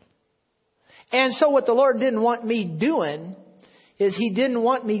 And so what the Lord didn't want me doing is He didn't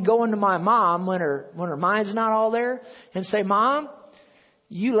want me going to my mom when her mind's not all there and say, Mom,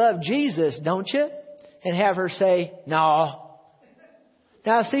 you love Jesus, don't you? And have her say, no.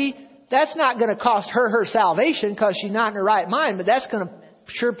 Now, see, that's not going to cost her salvation because she's not in her right mind, but that's going to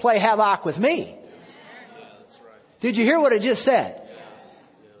sure play havoc with me. Did you hear what I just said?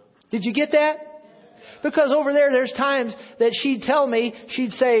 Did you get that? Because over there's times that she'd tell me,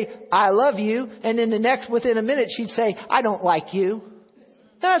 she'd say, I love you. And then within a minute, she'd say, I don't like you.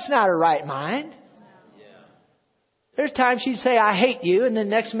 That's not her right mind. There's times she'd say, I hate you. And then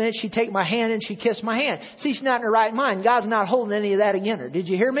next minute she'd take my hand and she'd kiss my hand. See, she's not in her right mind. God's not holding any of that against her. Did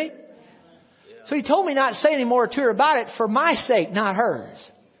you hear me? So He told me not to say any more to her about it for my sake, not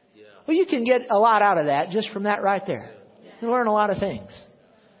hers. Well, you can get a lot out of that just from that right there. You learn a lot of things.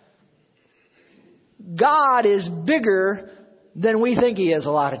 God is bigger than we think He is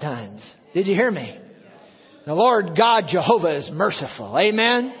a lot of times. Did you hear me? The Lord God Jehovah is merciful.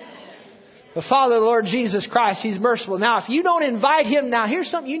 Amen. The Father, the Lord Jesus Christ, He's merciful. Now, if you don't invite Him, now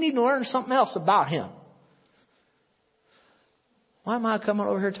here's something you need to learn something else about Him. Why am I coming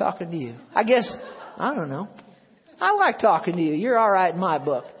over here talking to you? I guess, I don't know. I like talking to you. You're all right in my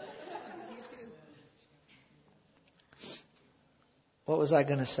book. What was I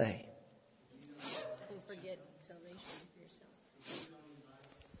going to say?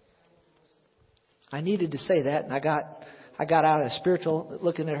 I needed to say that, and I got out of spiritual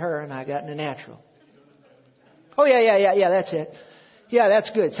looking at her, and I got in the natural. Oh, yeah, that's it. Yeah, that's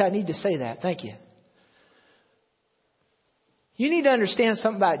good. So I need to say that. Thank you. You need to understand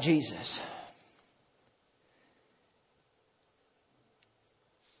something about Jesus.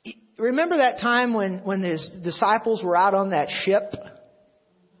 Remember that time when His disciples were out on that ship?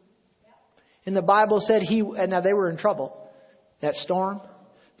 And the Bible said now they were in trouble. That storm.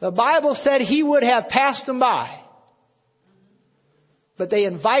 The Bible said He would have passed them by. But they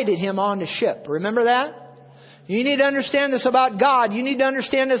invited Him on the ship. Remember that? You need to understand this about God. You need to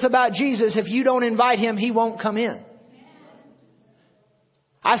understand this about Jesus. If you don't invite Him, He won't come in.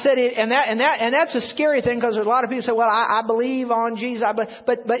 I said, and that's a scary thing, because there's a lot of people say, well, I believe on Jesus.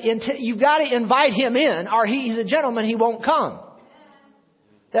 But you've got to invite Him in, or He's a gentleman, He won't come.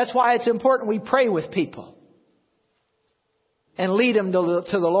 That's why it's important we pray with people and lead them to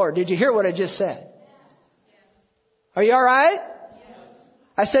the Lord. Did you hear what I just said? Are you all right?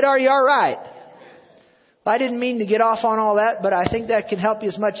 I said, are you all right? Well, I didn't mean to get off on all that, but I think that can help you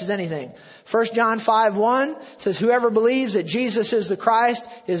as much as anything. 1 John 5:1 says, whoever believes that Jesus is the Christ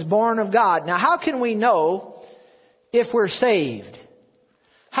is born of God. Now, how can we know if we're saved?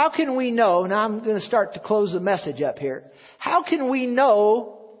 How can we know? Now, I'm going to start to close the message up here. How can we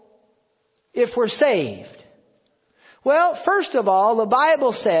know if we're saved? Well, first of all, the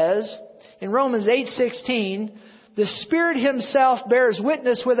Bible says in Romans 8:16, the Spirit Himself bears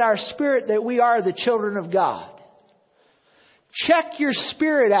witness with our spirit that we are the children of God. Check your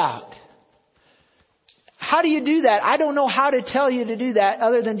spirit out. How do you do that? I don't know how to tell you to do that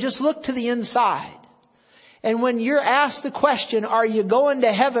other than just look to the inside. And when you're asked the question, are you going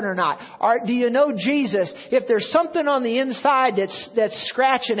to heaven or not? Or do you know Jesus? If there's something on the inside that's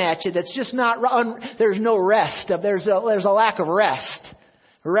scratching at you, that's just not, there's no rest. There's a lack of rest,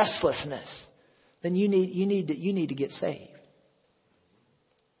 restlessness. Then you need to get saved.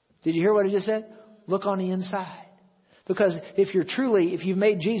 Did you hear what I just said? Look on the inside. Because if you've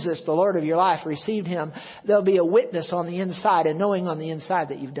made Jesus the Lord of your life, received Him, there'll be a witness on the inside and knowing on the inside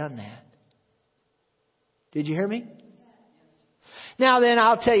that you've done that. Did you hear me? Now then,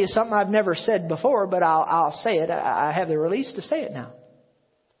 I'll tell you something I've never said before, but I'll say it. I have the release to say it now.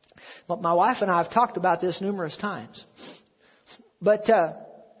 Well, my wife and I have talked about this numerous times. But a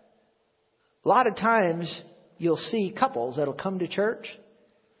lot of times you'll see couples that'll come to church.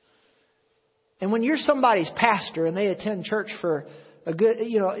 And when you're somebody's pastor and they attend church for a good,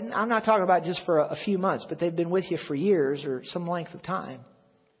 I'm not talking about just for a few months, but they've been with you for years or some length of time.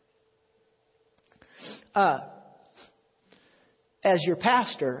 As your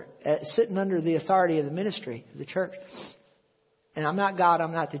pastor, sitting under the authority of the ministry of the church, and I'm not God,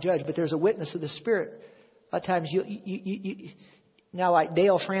 I'm not the judge, but there's a witness of the Spirit. A lot of times you now, like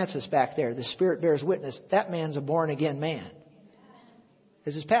Dale Francis back there, the Spirit bears witness. That man's a born again man.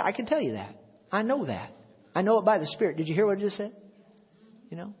 I can tell you that. I know that. I know it by the Spirit. Did you hear what I just said?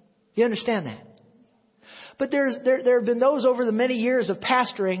 You understand that? But there have been those over the many years of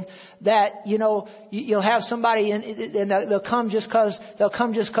pastoring that, you'll have somebody and they'll come just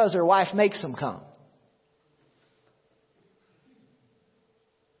because their wife makes them come.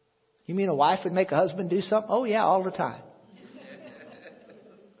 You mean a wife would make a husband do something? Oh yeah, all the time.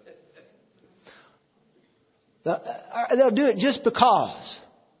 They'll do it just because.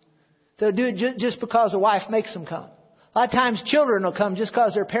 They'll do it just because the wife makes them come. A lot of times children will come just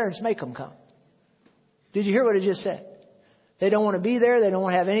because their parents make them come. Did you hear what I just said? They don't want to be there. They don't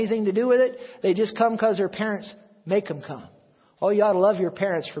want to have anything to do with it. They just come because their parents make them come. Oh, you ought to love your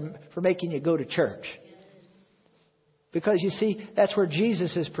parents for making you go to church. Because you see, that's where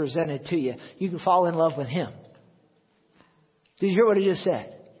Jesus is presented to you. You can fall in love with Him. Did you hear what I just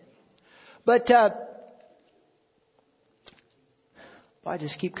said? But I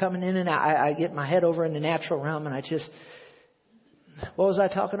just keep coming in and out. I get my head over in the natural realm and what was I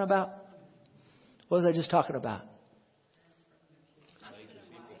talking about? What was I just talking about?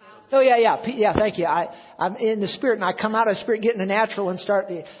 Oh, yeah. Thank you. I'm in the Spirit and I come out of the Spirit, get in the natural and start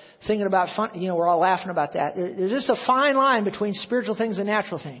thinking about fun. We're all laughing about that. There's just a fine line between spiritual things and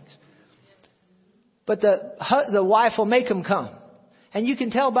natural things. But the wife will make them come. And you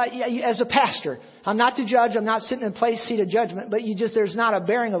can tell as a pastor, I'm not the judge. I'm not sitting in a seat of judgment, but there's not a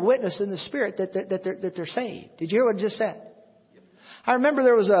bearing of witness in the Spirit that they're saved. Did you hear what I just said? I remember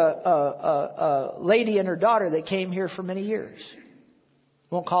there was a lady and her daughter that came here for many years.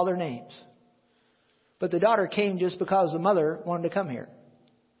 Won't call their names. But the daughter came just because the mother wanted to come here.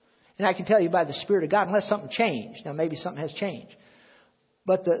 And I can tell you by the Spirit of God, unless something changed. Now maybe something has changed.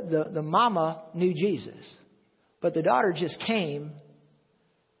 But the mama knew Jesus. But the daughter just came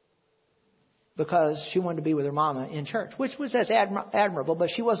because she wanted to be with her mama in church. Which was admirable, but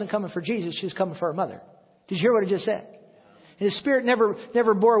she wasn't coming for Jesus. She was coming for her mother. Did you hear what I just said? And the Spirit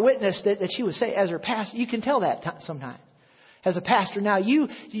never bore witness that she was saved as her pastor. You can tell that sometimes. As a pastor, now you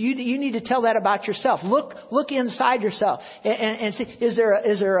need to tell that about yourself. Look inside yourself and see, is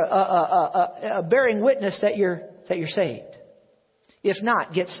there a bearing witness that you're saved? If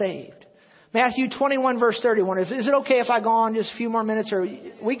not, get saved. Matthew 21 verse 31. Is it okay if I go on just a few more minutes, or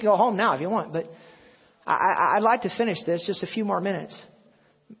we can go home now if you want? But I'd like to finish this just a few more minutes.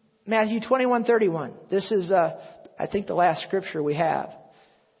 Matthew 21:31. This is, I think, the last scripture we have.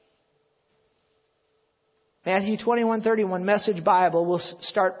 Matthew 21:31, Message Bible. We'll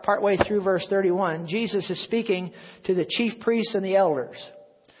start partway through verse 31. Jesus is speaking to the chief priests and the elders.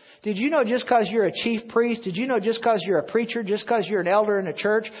 Did you know just because you're a chief priest, did you know just because you're a preacher, just because you're an elder in a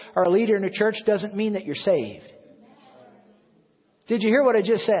church or a leader in a church doesn't mean that you're saved? Did you hear what I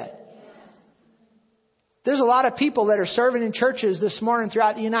just said? There's a lot of people that are serving in churches this morning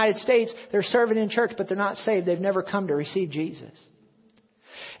throughout the United States. They're serving in church, but they're not saved. They've never come to receive Jesus.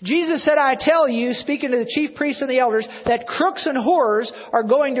 Jesus said, I tell you, speaking to the chief priests and the elders, that crooks and whores are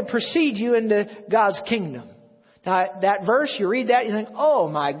going to precede you into God's kingdom. Now, that verse, you read that, you think, oh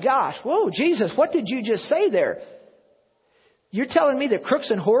my gosh, whoa, Jesus, what did you just say there? You're telling me that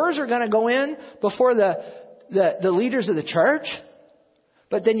crooks and whores are going to go in before the leaders of the church?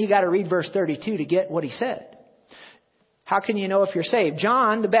 But then you got to read verse 32 to get what he said. How can you know if you're saved?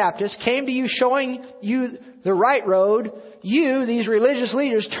 John the Baptist came to you showing you the right road. You, these religious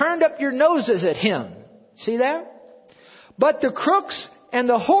leaders, turned up your noses at him. See that? But the crooks and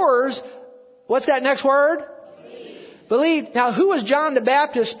the whores, what's that next word? Believe. Now, who was John the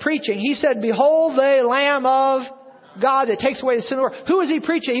Baptist preaching? He said, behold the Lamb of God that takes away the sin of the world. Who was he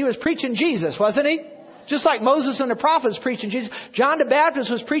preaching? He was preaching Jesus, wasn't he? Just like Moses and the prophets preaching Jesus. John the Baptist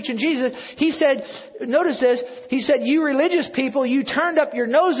was preaching Jesus. He said, notice this, he said, you religious people, you turned up your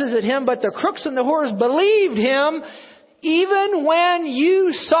noses at him, but the crooks and the whores believed him, even when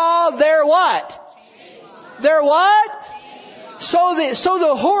you saw their what? Their what? So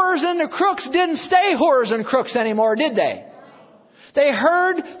the whores and the crooks didn't stay whores and crooks anymore, did they? They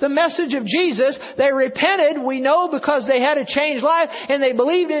heard the message of Jesus. They repented, we know, because they had a changed life, and they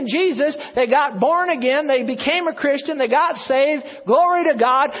believed in Jesus. They got born again. They became a Christian. They got saved. Glory to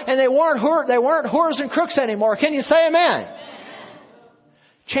God. And they weren't whores and crooks anymore. Can you say amen?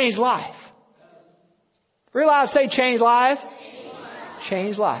 Changed life. Realize, say changed life.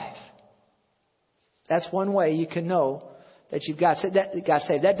 Changed life. That's one way you can know that you've got saved.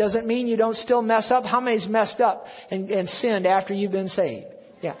 That doesn't mean you don't still mess up. How many's messed up and sinned after you've been saved?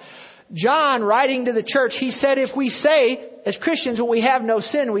 Yeah. John, writing to the church, he said, if we say as Christians that we have no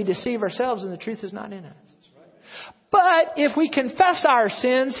sin, we deceive ourselves and the truth is not in us. But if we confess our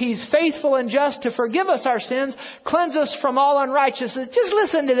sins, He's faithful and just to forgive us our sins, cleanse us from all unrighteousness. Just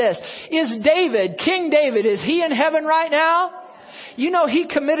listen to this. Is David, King David, is he in heaven right now? You know, he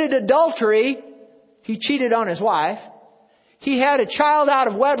committed adultery. He cheated on his wife. He had a child out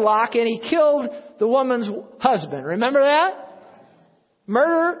of wedlock and he killed the woman's husband. Remember that?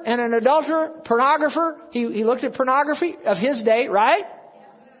 Murderer and an adulterer, pornographer. He looked at pornography of his day, right?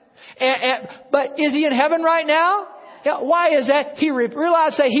 But is he in heaven right now? Yeah, why is that?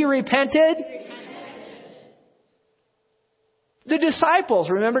 Realize that he repented. The disciples,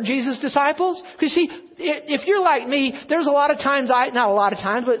 remember Jesus' disciples? Because see, if you're like me, there's a lot of times, not a lot of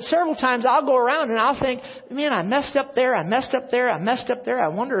times, but several times I'll go around and I'll think, man, I messed up there, I messed up there, I messed up there. I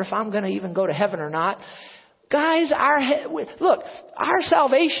wonder if I'm going to even go to heaven or not. Guys, our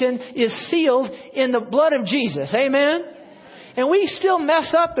salvation is sealed in the blood of Jesus. Amen? And we still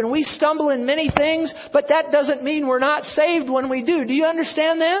mess up and we stumble in many things, but that doesn't mean we're not saved when we do. Do you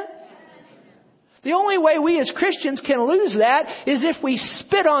understand that? The only way we as Christians can lose that is if we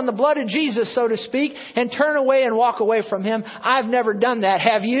spit on the blood of Jesus, so to speak, and turn away and walk away from Him. I've never done that.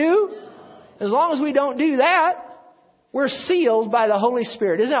 Have you? As long as we don't do that, we're sealed by the Holy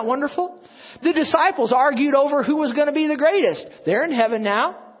Spirit. Isn't that wonderful? The disciples argued over who was going to be the greatest. They're in heaven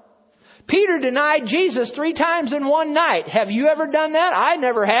now. Peter denied Jesus 3 times in one night. Have you ever done that? I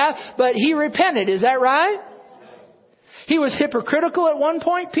never have, but he repented. Is that right? He was hypocritical at one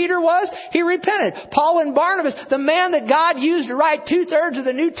point, Peter was. He repented. Paul and Barnabas, the man that God used to write 2/3 of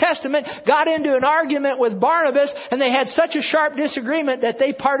the New Testament, got into an argument with Barnabas, and they had such a sharp disagreement that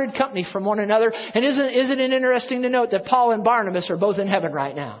they parted company from one another. And isn't it interesting to note that Paul and Barnabas are both in heaven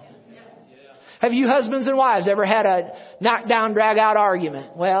right now? Have you husbands and wives ever had a knockdown, drag-out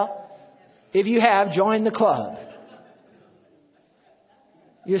argument? Well, if you have, join the club.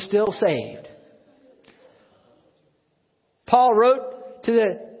 You're still saved. Paul wrote to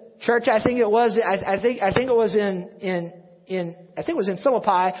the church, I think it was in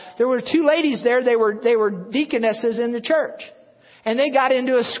Philippi. There were 2 ladies there. They were deaconesses in the church. And they got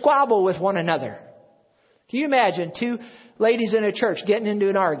into a squabble with one another. Can you imagine 2 ladies in a church getting into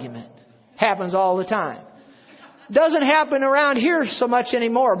an argument? Happens all the time. Doesn't happen around here so much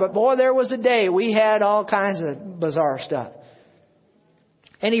anymore. But boy, there was a day we had all kinds of bizarre stuff.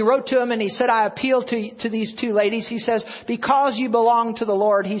 And he wrote to them and he said, I appeal to these 2 ladies. He says, because you belong to the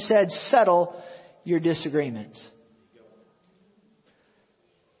Lord, he said, settle your disagreements.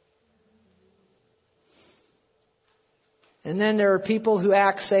 And then there are people who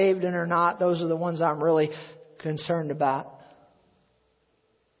act saved and are not. Those are the ones I'm really concerned about.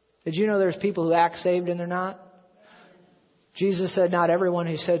 Did you know there's people who act saved and they're not? Jesus said, not everyone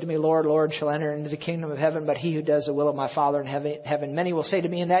who said to me, Lord, Lord, shall enter into the kingdom of heaven, but he who does the will of my Father in heaven. Many will say to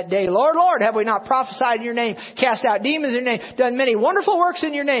me in that day, Lord, Lord, have we not prophesied in your name, cast out demons in your name, done many wonderful works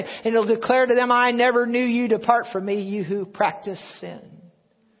in your name? And he'll declare to them, I never knew you. Depart from me, you who practice sin.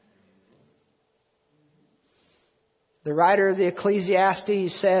 The writer of the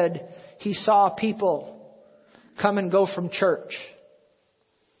Ecclesiastes said he saw people come and go from church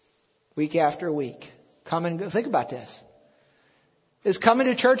week after week. Come and go. Think about this. Is coming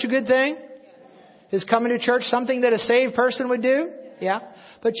to church a good thing? Is coming to church something that a saved person would do? Yeah.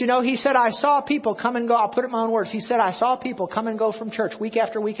 But you know, he said, I saw people come and go. I'll put it in my own words. He said, I saw people come and go from church week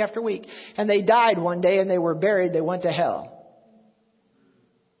after week after week. And they died one day and they were buried. They went to hell.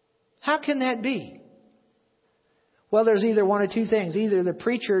 How can that be? Well, there's either one of two things. Either the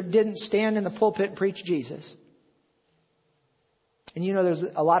preacher didn't stand in the pulpit and preach Jesus. And you know, there's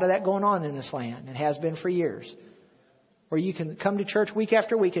a lot of that going on in this land. It has been for years. Where you can come to church week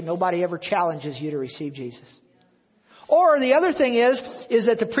after week and nobody ever challenges you to receive Jesus. Or the other thing is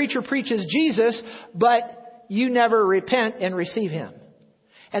that the preacher preaches Jesus, but you never repent and receive Him.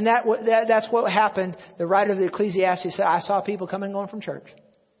 And that's what happened. The writer of the Ecclesiastes said, I saw people coming and going from church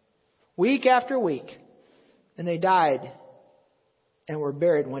week after week. And they died and were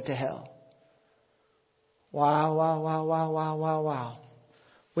buried and went to hell. Wow, wow, wow, wow, wow, wow, wow.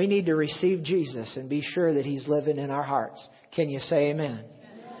 We need to receive Jesus and be sure that He's living in our hearts. Can you say amen? Amen.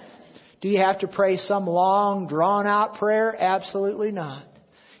 Do you have to pray some long, drawn-out prayer? Absolutely not.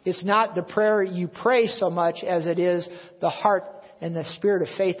 It's not the prayer you pray so much as it is the heart and the spirit of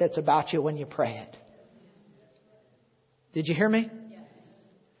faith that's about you when you pray it. Did you hear me? Yes.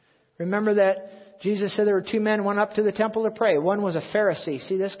 Remember that Jesus said there were two men went up to the temple to pray. One was a Pharisee.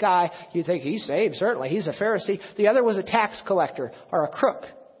 See, this guy, you think he's saved. Certainly, he's a Pharisee. The other was a tax collector or a crook.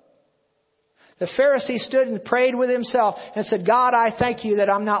 The Pharisee stood and prayed with himself and said, God, I thank you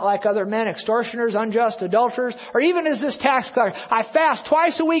that I'm not like other men, extortioners, unjust, adulterers, or even as this tax collector. I fast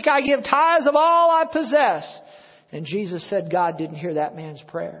twice a week. I give tithes of all I possess. And Jesus said God didn't hear that man's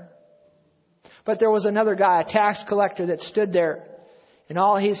prayer. But there was another guy, a tax collector, that stood there. And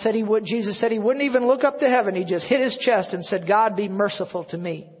all he said he would, Jesus said he wouldn't even look up to heaven. He just hit his chest and said, God, be merciful to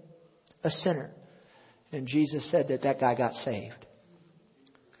me, a sinner. And Jesus said that guy got saved.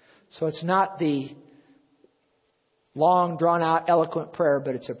 So it's not the long, drawn-out, eloquent prayer,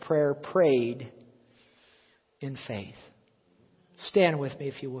 but it's a prayer prayed in faith. Stand with me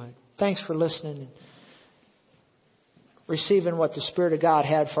if you would. Thanks for listening and receiving what the Spirit of God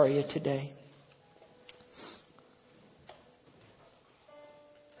had for you today.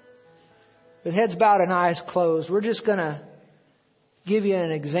 With heads bowed and eyes closed, we're just going to give you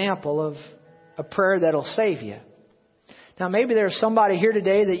an example of a prayer that'll save you. Now, maybe there's somebody here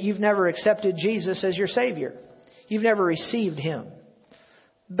today that you've never accepted Jesus as your Savior. You've never received Him.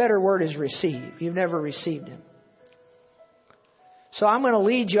 Better word is receive. You've never received Him. So I'm going to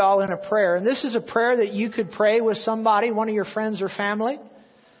lead you all in a prayer. And this is a prayer that you could pray with somebody, one of your friends or family.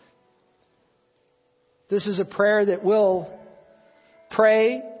 This is a prayer that we'll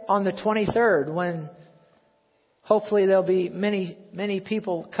pray on the 23rd when hopefully there'll be many, many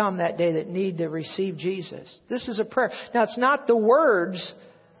people come that day that need to receive Jesus. This is a prayer. Now, it's not the words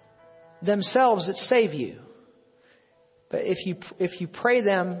themselves that save you. But if you pray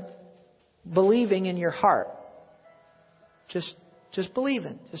them believing in your heart, just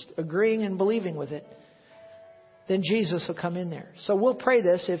believing, just agreeing and believing with it, then Jesus will come in there. So we'll pray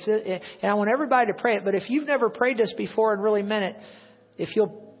this. And I want everybody to pray it. But if you've never prayed this before and really meant it, if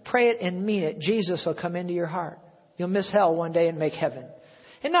you'll pray it and mean it, Jesus will come into your heart. You'll miss hell one day and make heaven.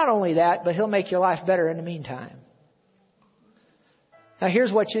 And not only that, but He'll make your life better in the meantime. Now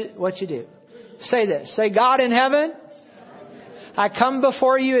here's what you do. Say this. Say, God in heaven, I come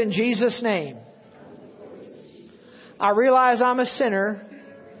before you in Jesus' name. I realize I'm a sinner.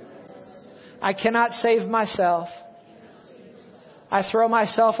 I cannot save myself. I throw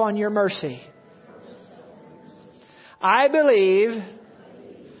myself on your mercy. I believe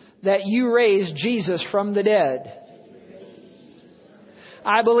that you raised Jesus from the dead.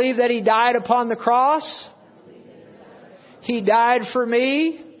 I believe that He died upon the cross. He died for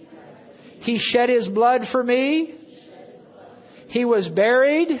me. He shed His blood for me. He was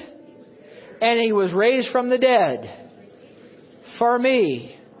buried. And He was raised from the dead for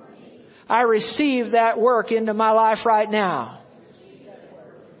me. I receive that work into my life right now.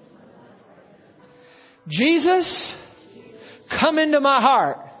 Jesus, come into my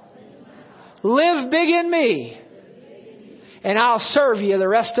heart. Live big in me. And I'll serve you the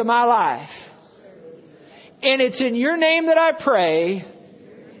rest of my life. And it's in your name that I pray.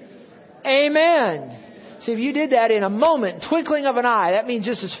 Amen. See, if you did that in a moment, twinkling of an eye, that means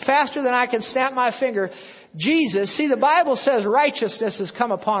just as faster than I can snap my finger, Jesus, see, the Bible says righteousness has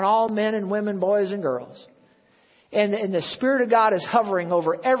come upon all men and women, boys and girls. And the Spirit of God is hovering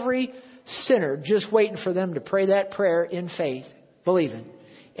over every sinner, just waiting for them to pray that prayer in faith, believing.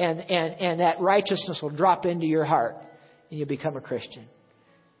 And that righteousness will drop into your heart and you become a Christian.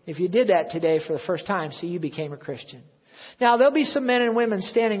 If you did that today for the first time, see, you became a Christian. Now, there'll be some men and women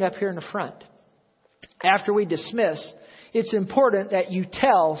standing up here in the front. After we dismiss, it's important that you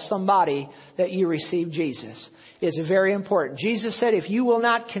tell somebody that you received Jesus. It's very important. Jesus said, if you will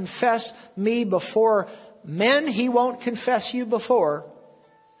not confess me before men, He won't confess you before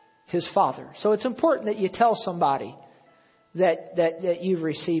His Father. So it's important that you tell somebody that you've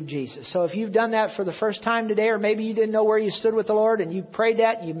received Jesus. So if you've done that for the first time today, or maybe you didn't know where you stood with the Lord and you prayed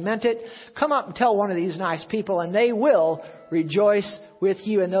that and you meant it, come up and tell one of these nice people and they will rejoice with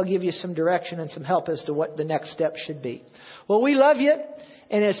you and they'll give you some direction and some help as to what the next step should be. Well, we love you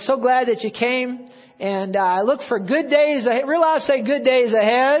and it's so glad that you came, and I look for good days ahead. Real loud, say good days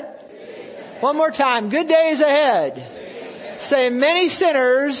ahead. One more time, good days ahead. Say many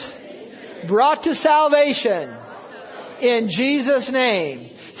sinners brought to salvation. In Jesus'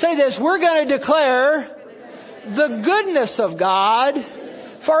 name. Say this, we're going to declare the goodness of God,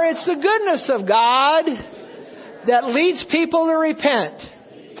 for it's the goodness of God that leads people to repent.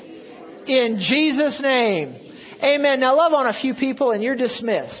 In Jesus' name. Amen. Now love on a few people and you're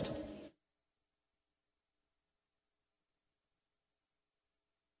dismissed.